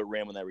 10-foot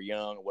rim when they were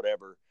young or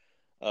whatever.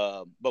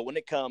 But when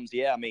it comes,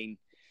 the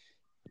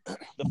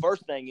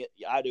first thing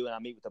I do when I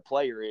meet with a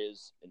player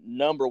is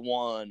number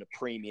one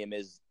premium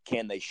is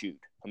can they shoot?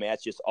 I mean,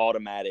 that's just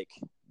automatic.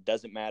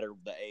 Doesn't matter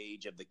the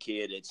age of the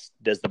kid. It's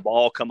does the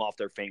ball come off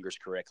their fingers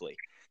correctly?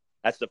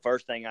 That's the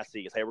first thing I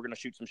see is, hey, we're going to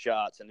shoot some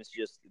shots. And it's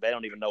just they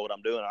don't even know what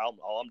I'm doing.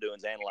 All I'm doing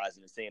is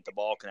analyzing and seeing if the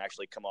ball can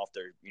actually come off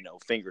their,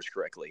 fingers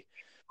correctly.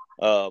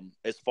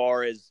 As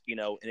far as,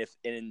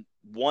 and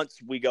once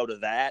we go to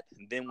that,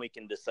 then we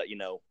can decide,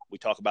 we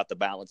talk about the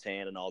balance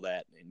hand and all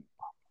that and,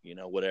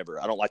 whatever.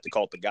 I don't like to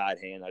call it the guide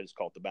hand. I just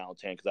call it the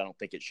balance hand because I don't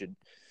think it should,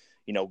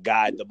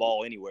 guide the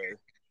ball anywhere.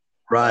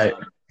 Right.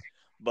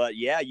 But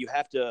yeah, you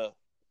have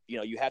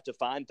to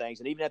find things.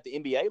 And even at the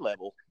NBA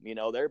level,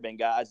 there have been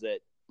guys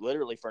that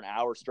literally for an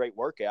hour straight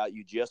workout,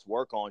 you just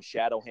work on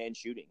shadow hand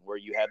shooting where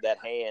you have that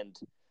hand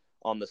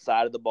on the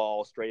side of the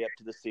ball straight up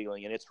to the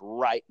ceiling and it's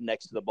right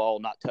next to the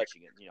ball, not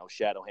touching it,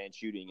 shadow hand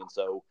shooting. And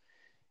so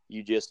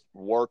you just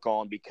work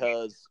on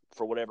because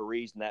for whatever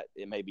reason that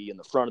it may be in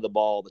the front of the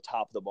ball, the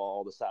top of the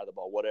ball, the side of the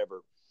ball, whatever.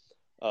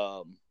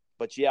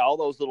 But yeah, all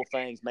those little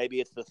things,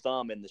 maybe it's the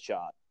thumb in the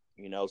shot,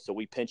 so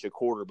we pinch a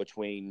quarter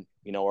between,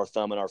 our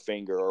thumb and our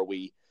finger, or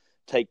we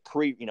take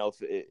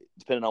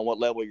depending on what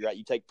level you're at,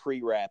 you take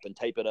pre-wrap and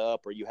tape it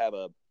up, or you have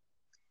a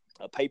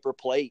paper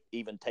plate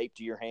even taped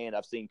to your hand.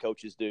 I've seen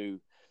coaches do,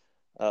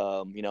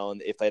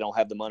 and if they don't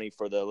have the money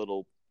for the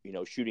little,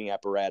 shooting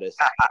apparatus,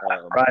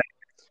 right.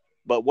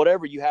 But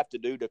whatever you have to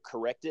do to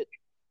correct it,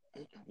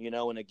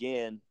 and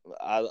again,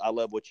 I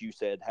love what you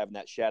said, having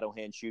that shadow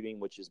hand shooting,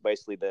 which is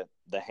basically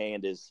the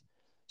hand is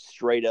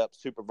straight up,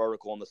 super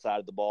vertical on the side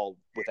of the ball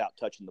without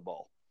touching the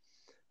ball.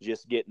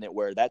 Just getting it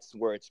where that's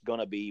where it's going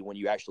to be when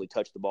you actually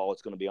touch the ball.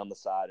 It's going to be on the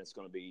side. It's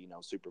going to be,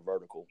 super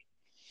vertical.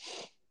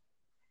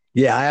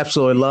 Yeah, I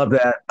absolutely love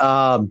that.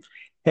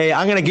 Hey,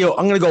 I'm gonna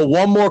go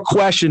one more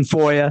question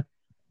for you,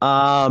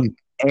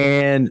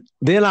 and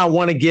then I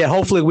want to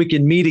hopefully we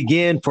can meet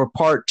again for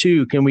part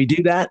 2. Can we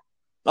do that?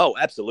 Oh,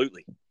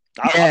 absolutely.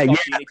 I'll talk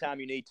to you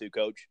anytime you need to,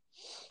 Coach.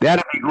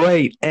 That'd be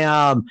great.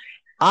 I'm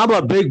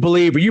a big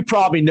believer. You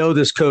probably know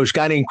this coach,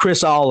 guy named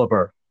Chris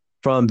Oliver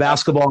from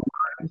basketball.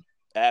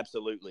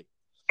 Absolutely.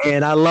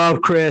 And I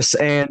love Chris,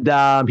 and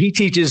he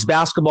teaches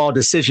basketball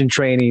decision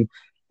training.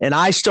 And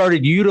I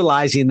started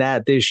utilizing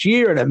that this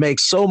year, and it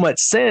makes so much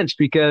sense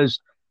because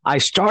I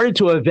started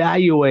to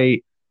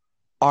evaluate,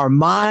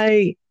 am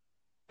I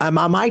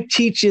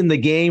teaching the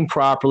game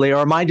properly,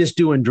 or am I just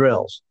doing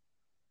drills?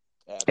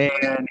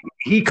 Absolutely. And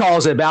he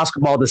calls it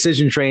basketball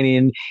decision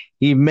training.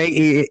 He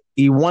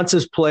wants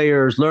his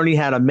players learning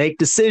how to make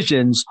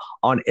decisions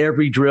on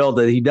every drill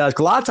that he does.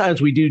 A lot of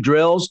times we do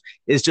drills,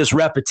 it's just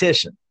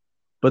repetition,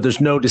 but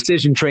there's no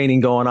decision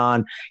training going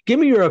on. Give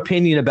me your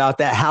opinion about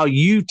that, how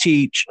you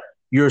teach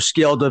your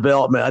skill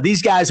development. Are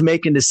these guys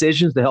making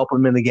decisions to help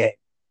them in the game?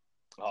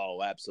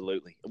 Oh,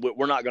 absolutely.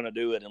 We're not going to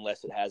do it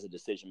unless it has a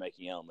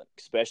decision-making element,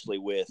 especially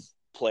with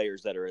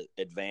players that are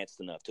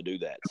advanced enough to do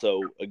that.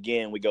 So,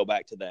 again, we go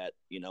back to that,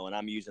 and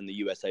I'm using the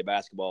USA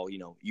Basketball,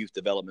 youth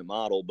development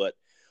model. But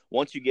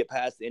once you get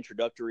past the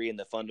introductory and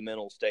the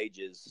fundamental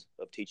stages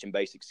of teaching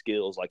basic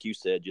skills, like you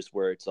said, just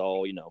where it's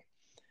all,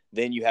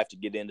 then you have to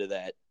get into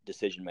that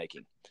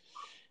decision-making.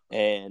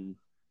 And,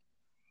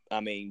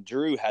 I mean,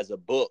 Drew has a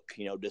book,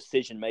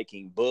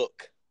 decision-making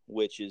book,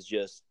 which is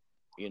just,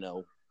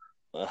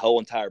 a whole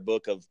entire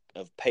book of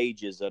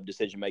pages of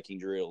decision-making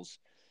drills.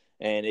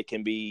 And it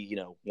can be,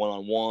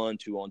 1-on-1,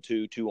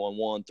 2-on-2,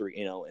 2-on-1,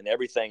 3, and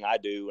everything I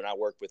do when I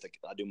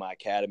do my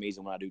academies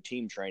and when I do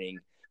team training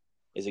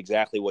is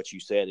exactly what you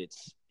said.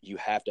 It's, you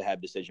have to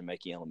have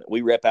decision-making element.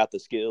 We rep out the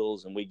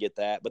skills and we get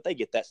that, but they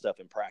get that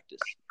stuff in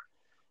practice.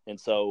 And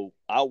so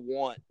I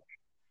want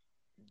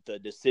the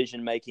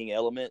decision-making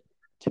element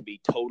to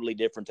be totally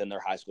different than their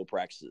high school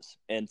practices.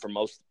 And for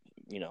most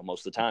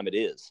of the time it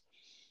is.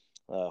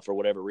 For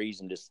whatever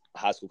reason, just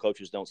high school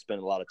coaches don't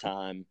spend a lot of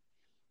time,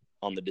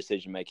 on the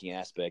decision-making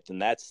aspect.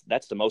 And that's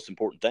the most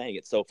important thing.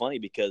 It's so funny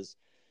because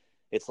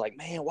it's like,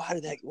 man, why do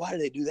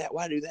they do that?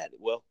 Why do that?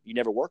 Well, you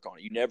never work on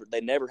it.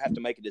 They never have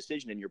to make a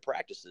decision in your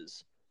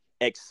practices,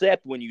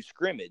 except when you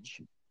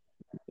scrimmage,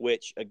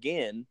 which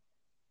again,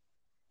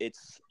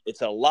 it's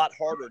a lot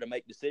harder to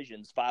make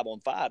decisions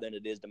 5-on-5 than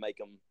it is to make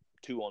them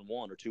 2-on-1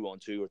 or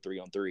 2-on-2 or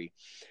 3-on-3.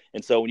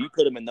 And so when you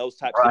put them in those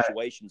type of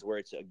situations where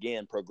it's,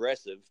 again,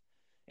 progressive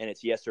and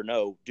it's yes or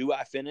no, do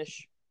I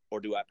finish or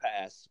do I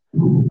pass?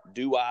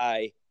 Do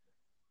I,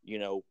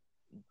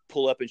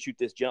 pull up and shoot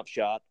this jump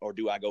shot, or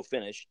do I go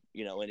finish?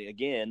 And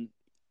again,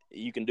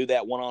 you can do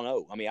that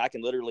 1-on-0. I mean, I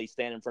can literally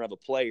stand in front of a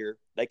player.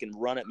 They can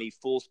run at me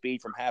full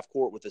speed from half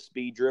court with a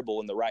speed dribble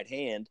in the right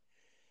hand.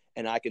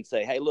 And I can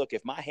say, hey, look,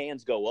 if my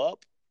hands go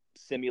up,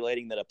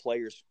 simulating that a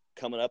player's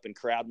coming up and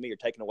crowding me or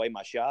taking away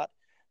my shot,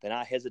 then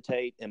I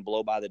hesitate and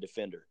blow by the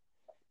defender.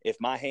 If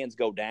my hands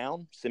go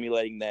down,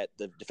 simulating that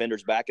the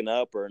defender's backing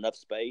up or enough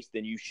space,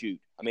 then you shoot.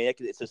 I mean,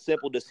 it's a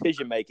simple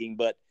decision-making,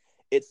 but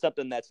it's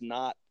something that's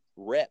not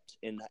repped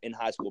in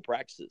high school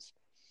practices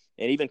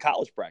and even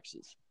college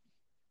practices.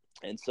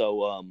 And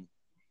so,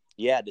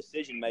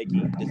 decision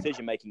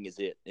making is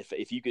it.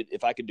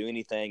 If I could do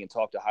anything and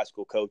talk to high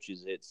school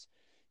coaches, it's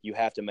you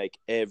have to make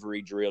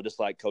every drill, just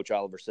like Coach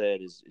Oliver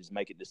said, is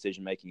make it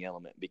decision making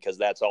element, because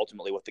that's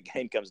ultimately what the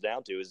game comes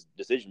down to is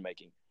decision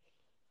making.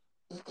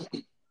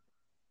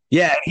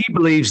 Yeah, he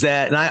believes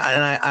that,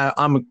 and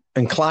I'm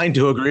inclined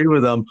to agree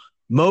with him.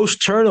 Most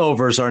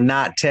turnovers are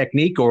not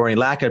technique oriented.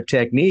 Lack of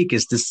technique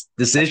is decisions.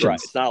 That's right.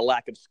 It's not a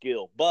lack of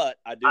skill, but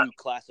I do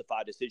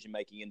classify decision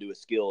making into a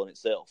skill in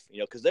itself.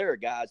 Because there are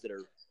guys that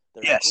are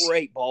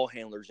great ball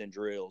handlers in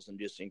drills and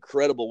just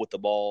incredible with the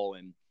ball,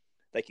 and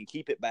they can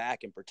keep it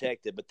back and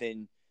protect it. But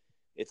then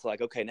it's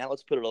like, okay, now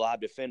let's put a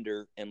live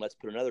defender and let's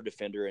put another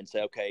defender and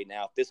say, okay,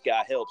 now if this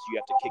guy helps, you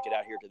have to kick it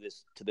out here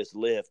to this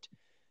lift.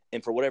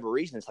 And for whatever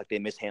reason, it's like they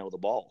mishandle the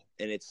ball,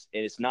 and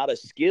it's not a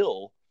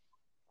skill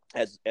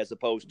as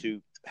opposed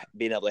to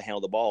being able to handle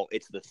the ball.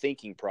 It's the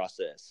thinking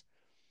process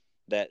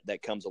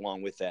that comes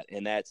along with that.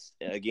 And that's,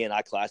 again,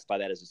 I classify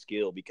that as a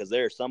skill, because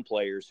there are some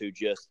players who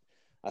just,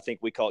 I think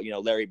we call,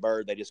 Larry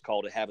Bird, they just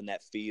called it having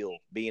that feel,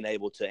 being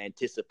able to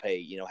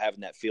anticipate,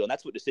 having that feel. And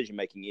that's what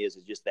decision-making is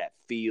just that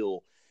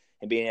feel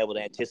and being able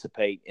to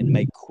anticipate and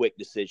make quick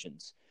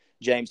decisions.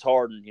 James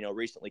Harden,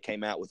 recently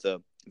came out with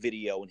a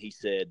video, and he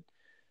said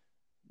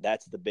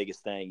that's the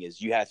biggest thing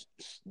is you have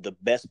the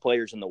best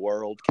players in the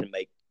world can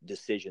make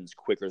decisions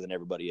quicker than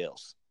everybody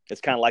else.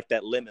 It's kind of like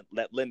that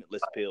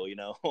limitless pill,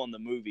 on the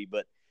movie,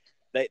 but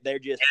they're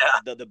just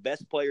the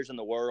best players in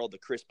the world, the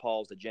Chris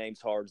Pauls, the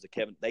James Hardens, the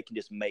Kevin, they can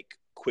just make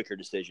quicker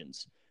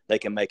decisions. They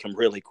can make them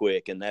really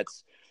quick. And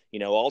that's,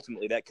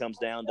 ultimately that comes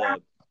down to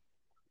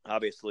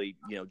obviously,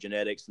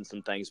 genetics and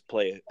some things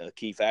play a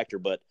key factor,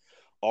 but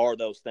are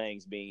those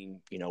things being,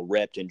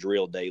 repped and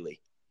drilled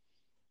daily?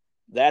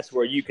 That's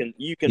where you can.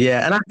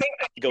 Yeah, and I think.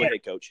 Go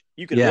ahead, Coach.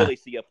 You can really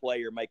see a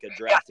player make a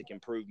drastic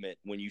improvement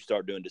when you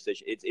start doing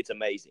decisions. It's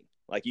amazing.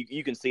 Like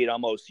you can see it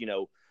almost,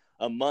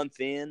 a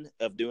month in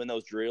of doing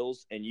those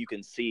drills, and you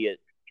can see it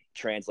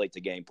translate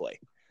to gameplay.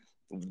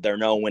 They're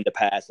knowing when to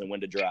pass and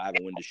when to drive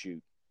and when to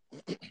shoot.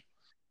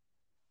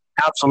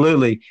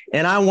 Absolutely.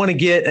 And I want to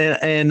get,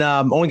 and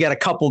only got a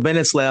couple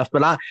minutes left,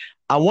 but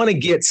I want to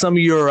get some of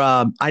your.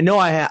 I know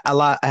I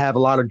have a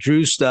lot of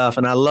Drew stuff,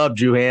 and I love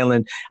Drew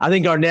Hanlon. I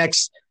think our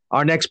next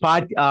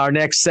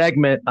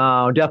segment,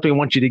 definitely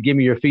want you to give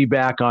me your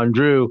feedback on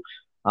Drew,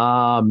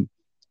 and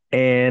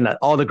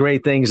all the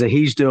great things that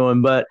he's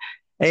doing. But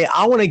hey,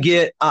 I want to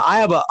get. I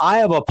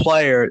have a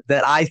player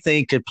that I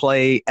think could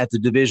play at the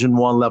Division I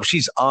level.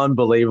 She's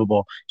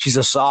unbelievable. She's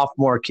a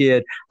sophomore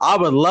kid. I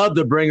would love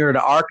to bring her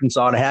to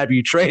Arkansas to have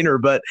you train her,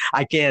 but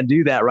I can't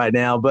do that right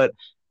now. But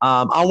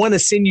I want to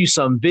send you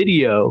some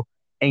video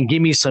and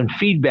give me some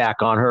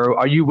feedback on her.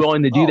 Are you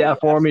willing to do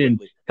that for me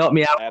and help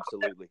me out?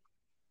 Absolutely.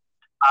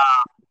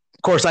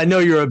 Of course, I know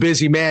you're a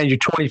busy man. You're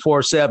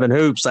 24/7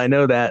 hoops. I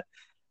know that.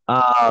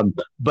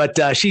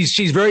 But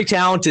she's very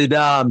talented.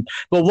 But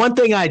one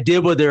thing I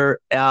did with her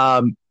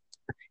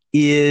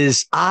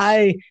is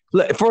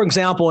for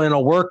example, in a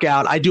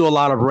workout, I do a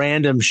lot of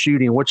random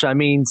shooting, which I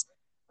means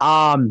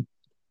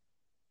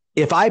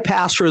if I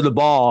pass her the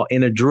ball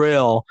in a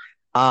drill,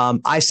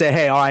 I say,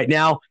 hey, all right,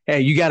 now,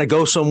 hey, you got to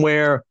go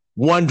somewhere.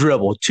 1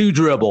 dribble, 2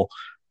 dribble.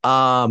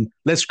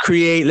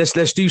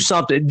 Let's do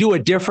something, do a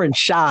different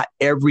shot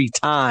every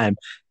time.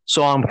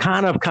 So I'm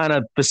kind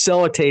of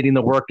facilitating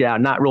the workout,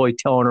 not really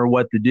telling her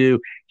what to do.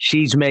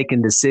 She's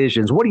making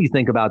decisions. What do you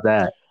think about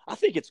that? I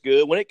think it's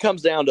good when it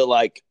comes down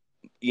to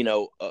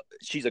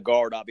she's a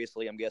guard,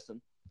 obviously, I'm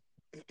guessing.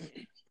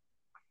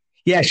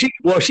 Yeah,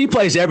 she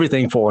plays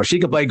everything for us. She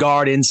can play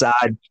guard,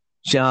 inside,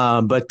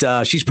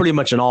 but she's pretty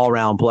much an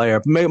all-around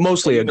player,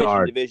 mostly a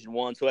guard. Division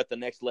I, so at the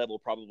next level,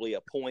 probably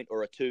a point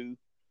or a 2.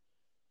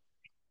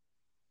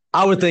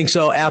 I would think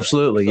so.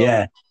 Absolutely. So,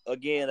 yeah.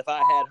 Again, if I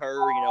had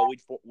her,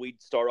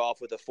 we'd start off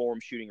with a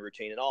form shooting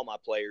routine, and all my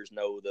players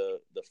know the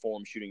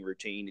form shooting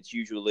routine. It's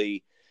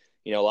usually,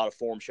 a lot of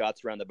form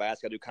shots around the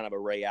basket. I do kind of a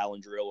Ray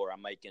Allen drill where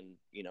I'm making,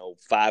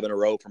 5 in a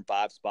row from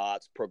 5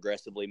 spots,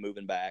 progressively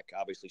moving back,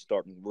 obviously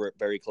starting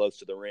very close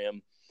to the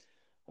rim.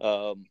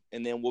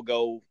 And then we'll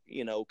go,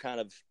 kind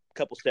of a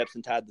couple steps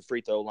inside the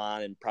free throw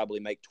line and probably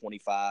make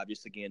 25,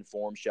 just again,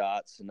 form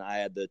shots. And I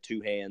add the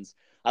 2 hands.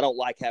 I don't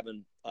like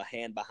having a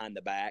hand behind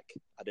the back.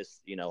 I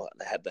just,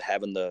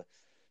 having the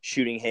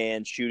shooting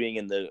hand shooting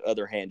and the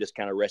other hand just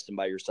kind of resting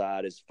by your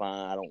side is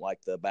fine. I don't like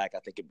the back. I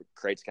think it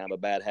creates kind of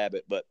a bad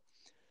habit, but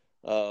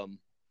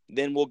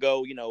then we'll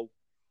go,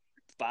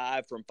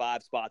 5 from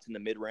 5 spots in the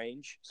mid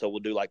range. So we'll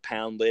do like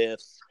pound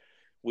lifts.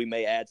 We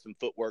may add some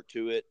footwork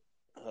to it,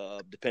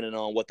 depending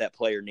on what that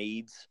player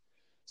needs.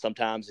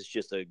 Sometimes it's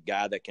just a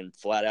guy that can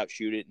flat out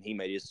shoot it, and he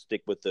may just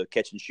stick with the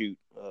catch and shoot.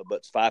 But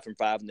it's 5 from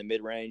 5 in the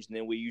mid range, and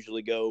then we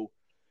usually go,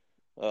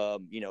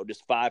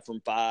 just 5 from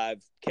 5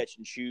 catch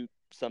and shoot.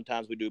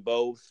 Sometimes we do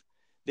both.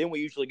 Then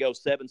we usually go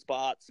 7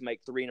 spots,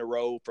 make 3 in a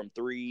row from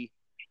 3.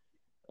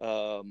 Do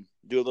a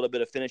little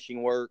bit of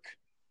finishing work,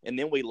 and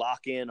then we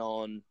lock in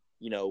on,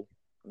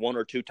 1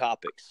 or 2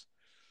 topics.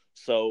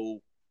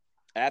 So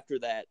after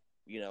that,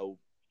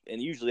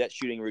 and usually that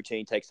shooting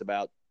routine takes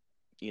about,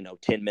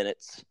 10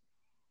 minutes.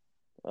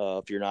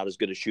 If you're not as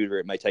good a shooter,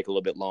 it may take a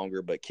little bit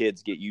longer, but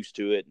kids get used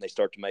to it and they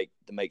start to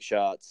make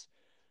shots.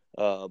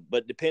 But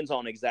it depends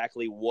on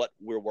exactly what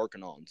we're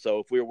working on. So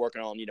if we were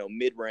working on,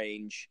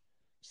 mid-range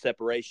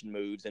separation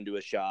moves into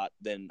a shot,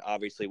 then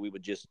obviously we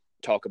would just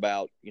talk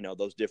about,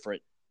 those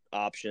different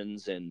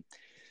options. And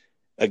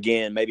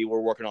again, maybe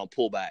we're working on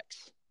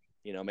pullbacks,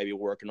 maybe we're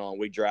working on,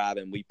 we drive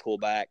and we pull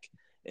back,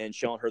 and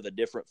showing her the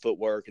different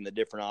footwork and the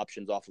different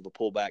options off of a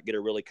pullback, get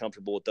her really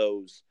comfortable with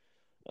those.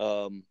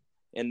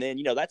 And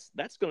then,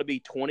 that's going to be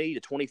 20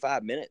 to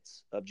 25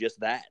 minutes of just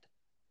that,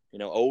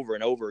 over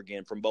and over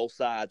again from both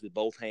sides with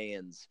both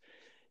hands.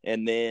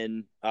 And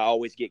then I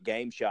always get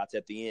game shots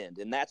at the end.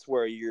 And that's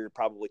where you're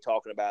probably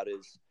talking about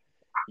is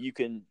you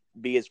can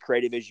be as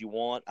creative as you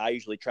want. I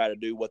usually try to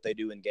do what they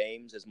do in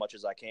games as much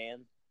as I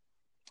can,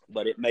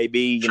 but it may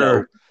be,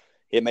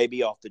 it may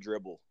be off the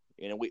dribble.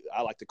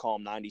 I like to call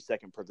them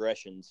 90-second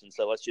progressions. And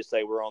so let's just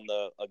say we're on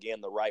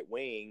the right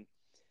wing,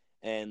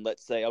 and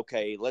let's say,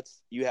 okay,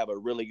 you have a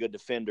really good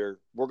defender.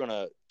 We're going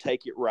to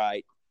take it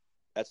right.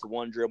 That's the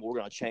one dribble. We're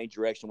going to change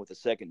direction with the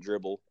second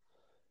dribble.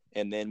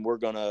 And then we're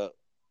going to,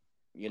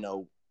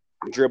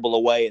 dribble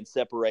away and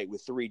separate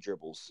with 3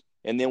 dribbles.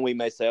 And then we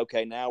may say,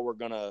 okay, now we're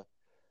going to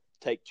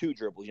take 2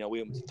 dribbles. We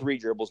have 3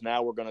 dribbles.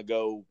 Now we're going to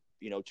go,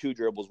 2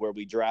 dribbles where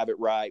we drive it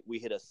right. We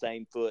hit a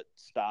same foot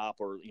stop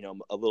or,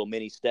 a little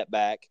mini step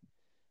back,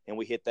 and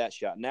we hit that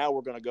shot. Now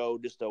we're going to go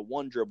just a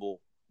 1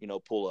 dribble,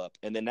 pull up.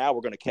 And then now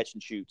we're going to catch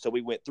and shoot. So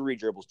we went 3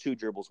 dribbles, 2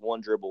 dribbles,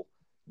 1 dribble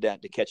down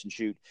to catch and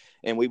shoot.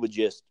 And we would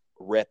just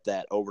rep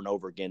that over and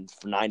over again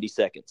for 90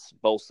 seconds,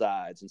 both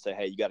sides, and say,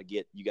 hey, you got to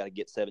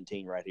get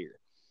 17 right here,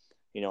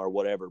 or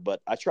whatever.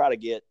 But I try to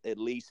get at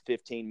least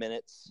 15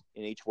 minutes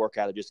in each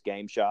workout of just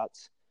game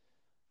shots,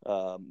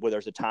 where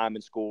there's a time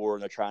and score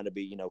and they're trying to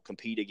be,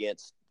 compete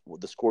against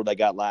the score they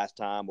got last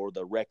time or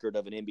the record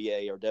of an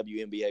NBA or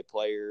WNBA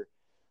player.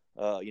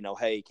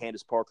 Hey,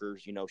 Candace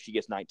Parker's, she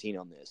gets 19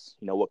 on this,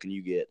 what can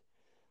you get?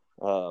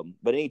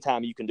 But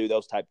anytime you can do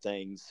those type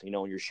things, in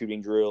your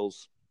shooting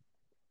drills,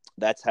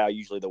 that's how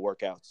usually the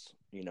workouts,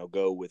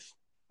 go with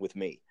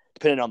me,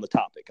 depending on the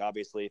topic.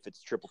 Obviously, if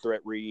it's triple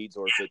threat reads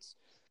or if it's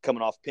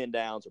coming off pin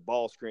downs or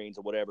ball screens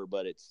or whatever,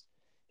 but it's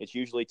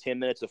usually 10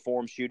 minutes of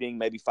form shooting,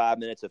 maybe 5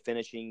 minutes of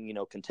finishing,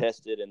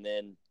 contested, and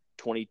then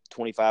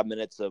 25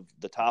 minutes of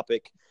the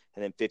topic,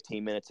 and then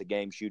 15 minutes of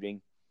game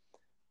shooting,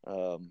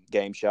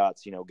 game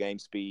shots, game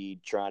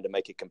speed, trying to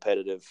make it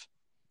competitive.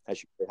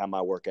 That's how my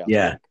workouts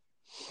work.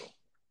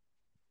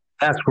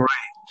 That's great.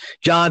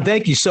 John,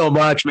 thank you so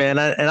much, man.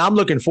 And I'm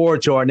looking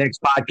forward to our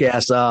next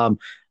podcast.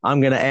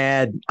 I'm going to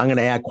add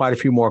quite a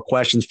few more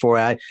questions for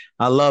you.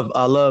 I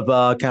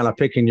love kind of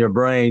picking your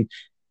brain.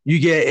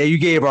 You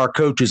gave our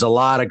coaches a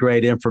lot of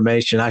great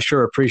information. I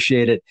sure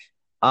appreciate it.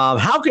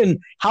 How can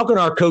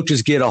our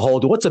coaches get a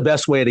hold of? What's the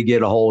best way to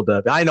get a hold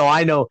of? I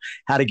know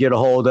how to get a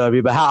hold of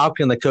you, but how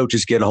can the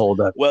coaches get a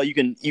hold of? Well, you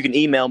can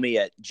email me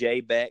at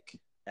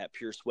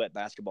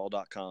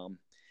jbeck@puresweatbasketball.com.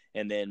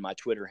 And then my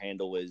Twitter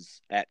handle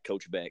is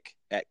 @Coach Beck,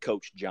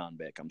 @Coach John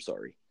Beck. I'm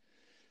sorry.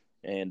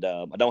 And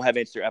I don't have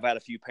Instagram. I've had a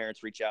few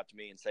parents reach out to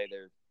me and say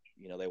they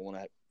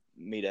want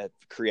me to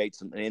create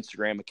an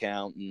Instagram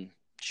account and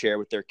share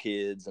with their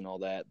kids and all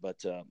that.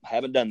 But I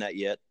haven't done that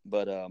yet.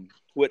 But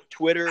with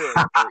Twitter or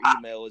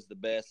email is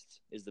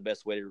the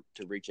best way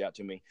to reach out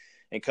to me.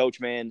 And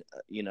Coach, man,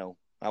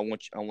 I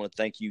want to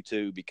thank you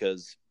too,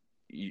 because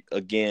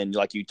again,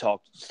 like you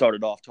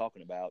started off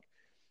talking about,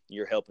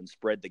 you're helping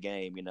spread the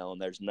game,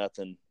 and there's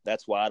nothing.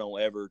 That's why I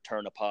don't ever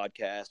turn a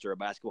podcast or a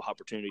basketball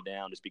opportunity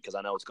down, just because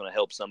I know it's going to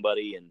help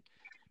somebody, and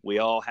we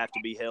all have to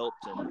be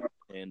helped.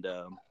 And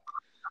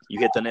you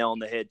hit the nail on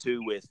the head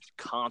too with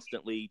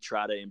constantly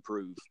try to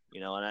improve,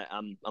 and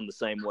I'm the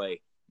same way.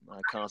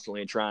 I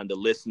constantly am trying to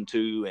listen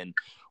to and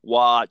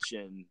watch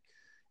and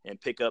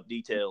pick up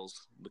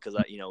details, because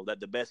that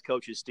the best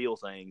coaches steal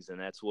things, and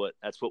that's what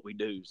we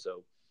do.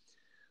 So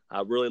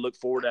I really look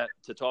forward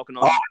to talking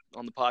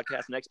on the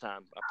podcast next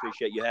time. I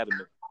appreciate you having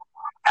me.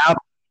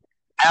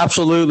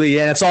 Absolutely.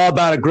 And it's all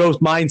about a growth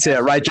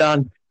mindset, right,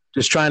 John?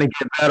 Just trying to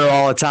get better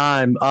all the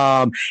time.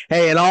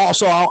 Hey, and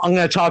also I'm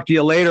going to talk to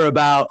you later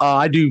about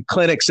I do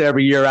clinics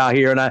every year out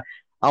here, and I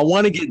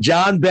want to get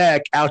John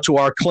Beck out to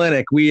our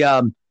clinic.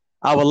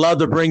 I would love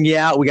to bring you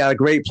out. We got a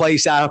great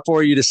place out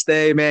for you to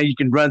stay, man. You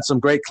can run some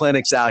great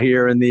clinics out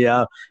here in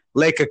the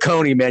Lake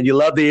Oconee, man. You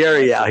love the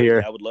area out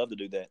here. I would love to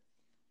do that.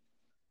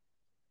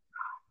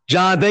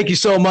 John, thank you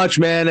so much,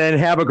 man, and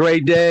have a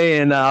great day,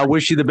 and I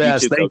wish you the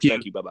best. You too, thank Coach. you.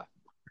 Thank you. Bye-bye. All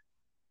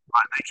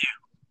right, thank you.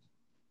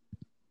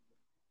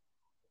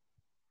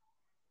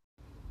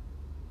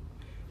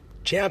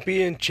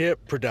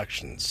 Championship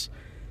Productions.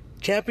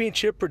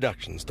 Championship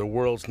Productions, the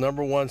world's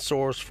 #1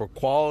 source for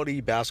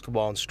quality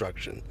basketball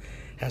instruction,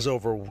 has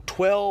over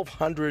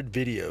 1,200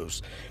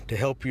 videos to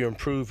help you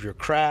improve your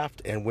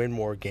craft and win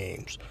more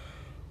games.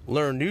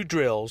 Learn new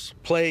drills,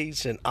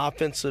 plays, and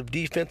offensive,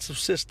 defensive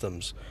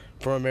systems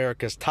from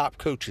America's top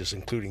coaches,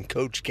 including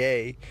Coach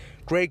K,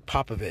 Greg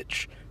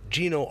Popovich,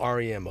 Gino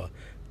Auriemma,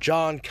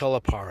 John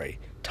Calipari,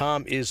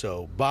 Tom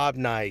Izzo, Bob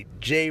Knight,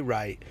 Jay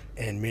Wright,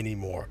 and many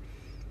more.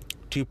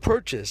 To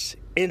purchase,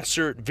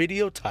 insert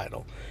video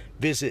title,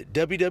 visit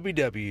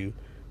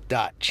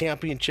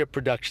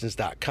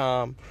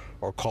www.championshipproductions.com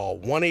or call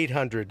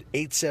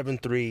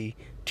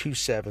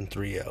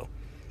 1-800-873-2730.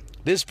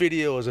 This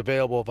video is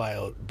available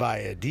via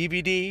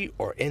DVD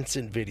or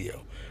instant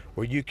video,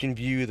 where you can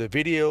view the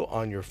video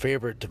on your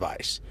favorite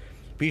device.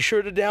 Be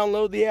sure to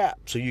download the app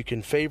so you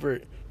can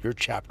favorite your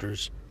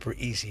chapters for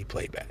easy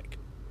playback.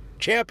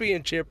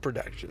 Championship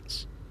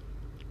Productions.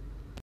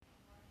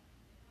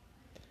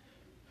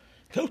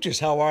 Coaches,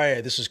 how are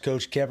you? This is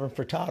Coach Kevin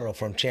Furtado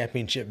from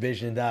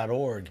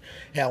championshipvision.org.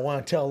 Hey, I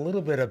want to tell a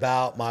little bit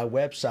about my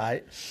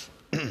website.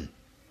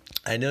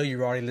 I know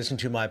you're already listening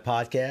to my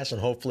podcast,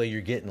 and hopefully you're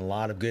getting a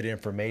lot of good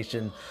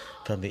information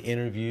from the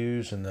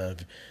interviews and the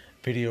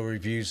video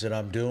reviews that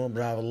I'm doing.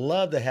 But I would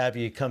love to have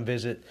you come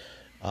visit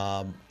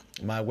my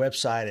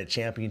website at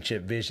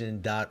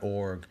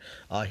championshipvision.org.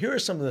 Here are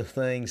some of the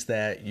things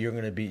that you're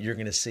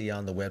going to see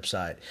on the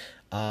website.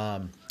 I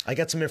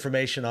got some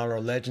information on our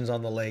Legends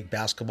on the Lake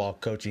basketball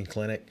coaching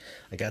clinic.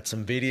 I got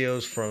some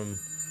videos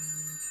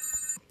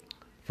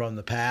from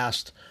the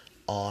past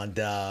on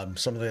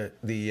some of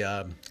the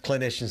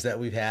clinicians that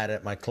we've had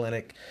at my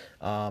clinic.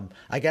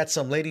 I got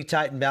some Lady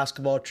Titan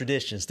basketball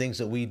traditions, things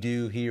that we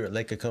do here at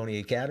Lake Oconee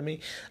Academy.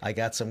 I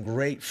got some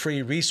great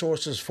free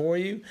resources for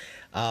you.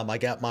 I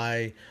got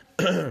my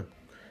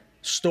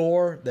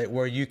store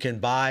where you can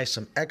buy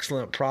some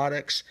excellent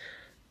products.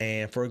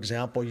 And for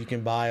example, you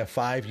can buy a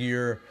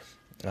 5-year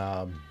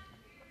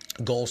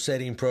goal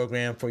setting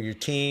program for your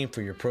team,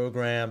 for your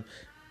program.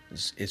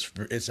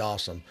 It's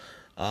awesome.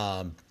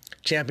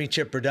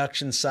 Championship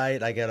Production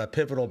site. I got a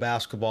Pivotal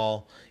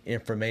Basketball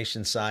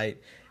information site,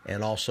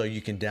 and also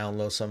you can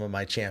download some of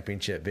my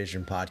Championship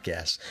Vision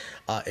podcasts.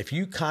 If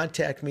you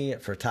contact me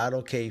at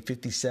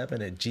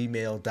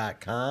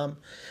furtadoK57@gmail.com,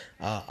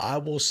 I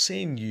will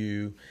send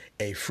you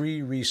a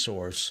free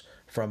resource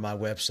from my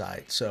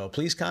website. So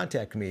please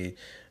contact me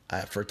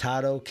at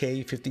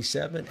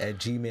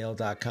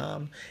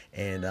furtadoK57@gmail.com,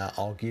 and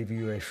I'll give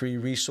you a free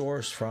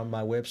resource from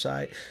my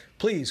website.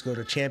 Please go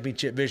to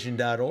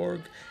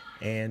championshipvision.org,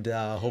 and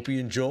hope you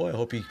enjoy. I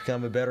hope you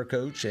become a better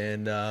coach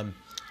and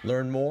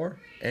learn more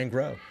and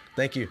grow.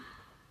 Thank you.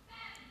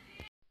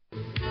 The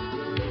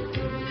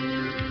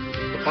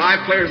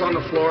 5 players on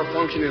the floor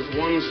function as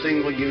one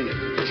single unit.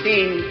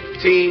 Team,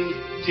 team,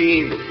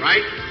 team,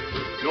 right?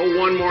 No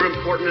one more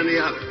important than the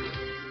other.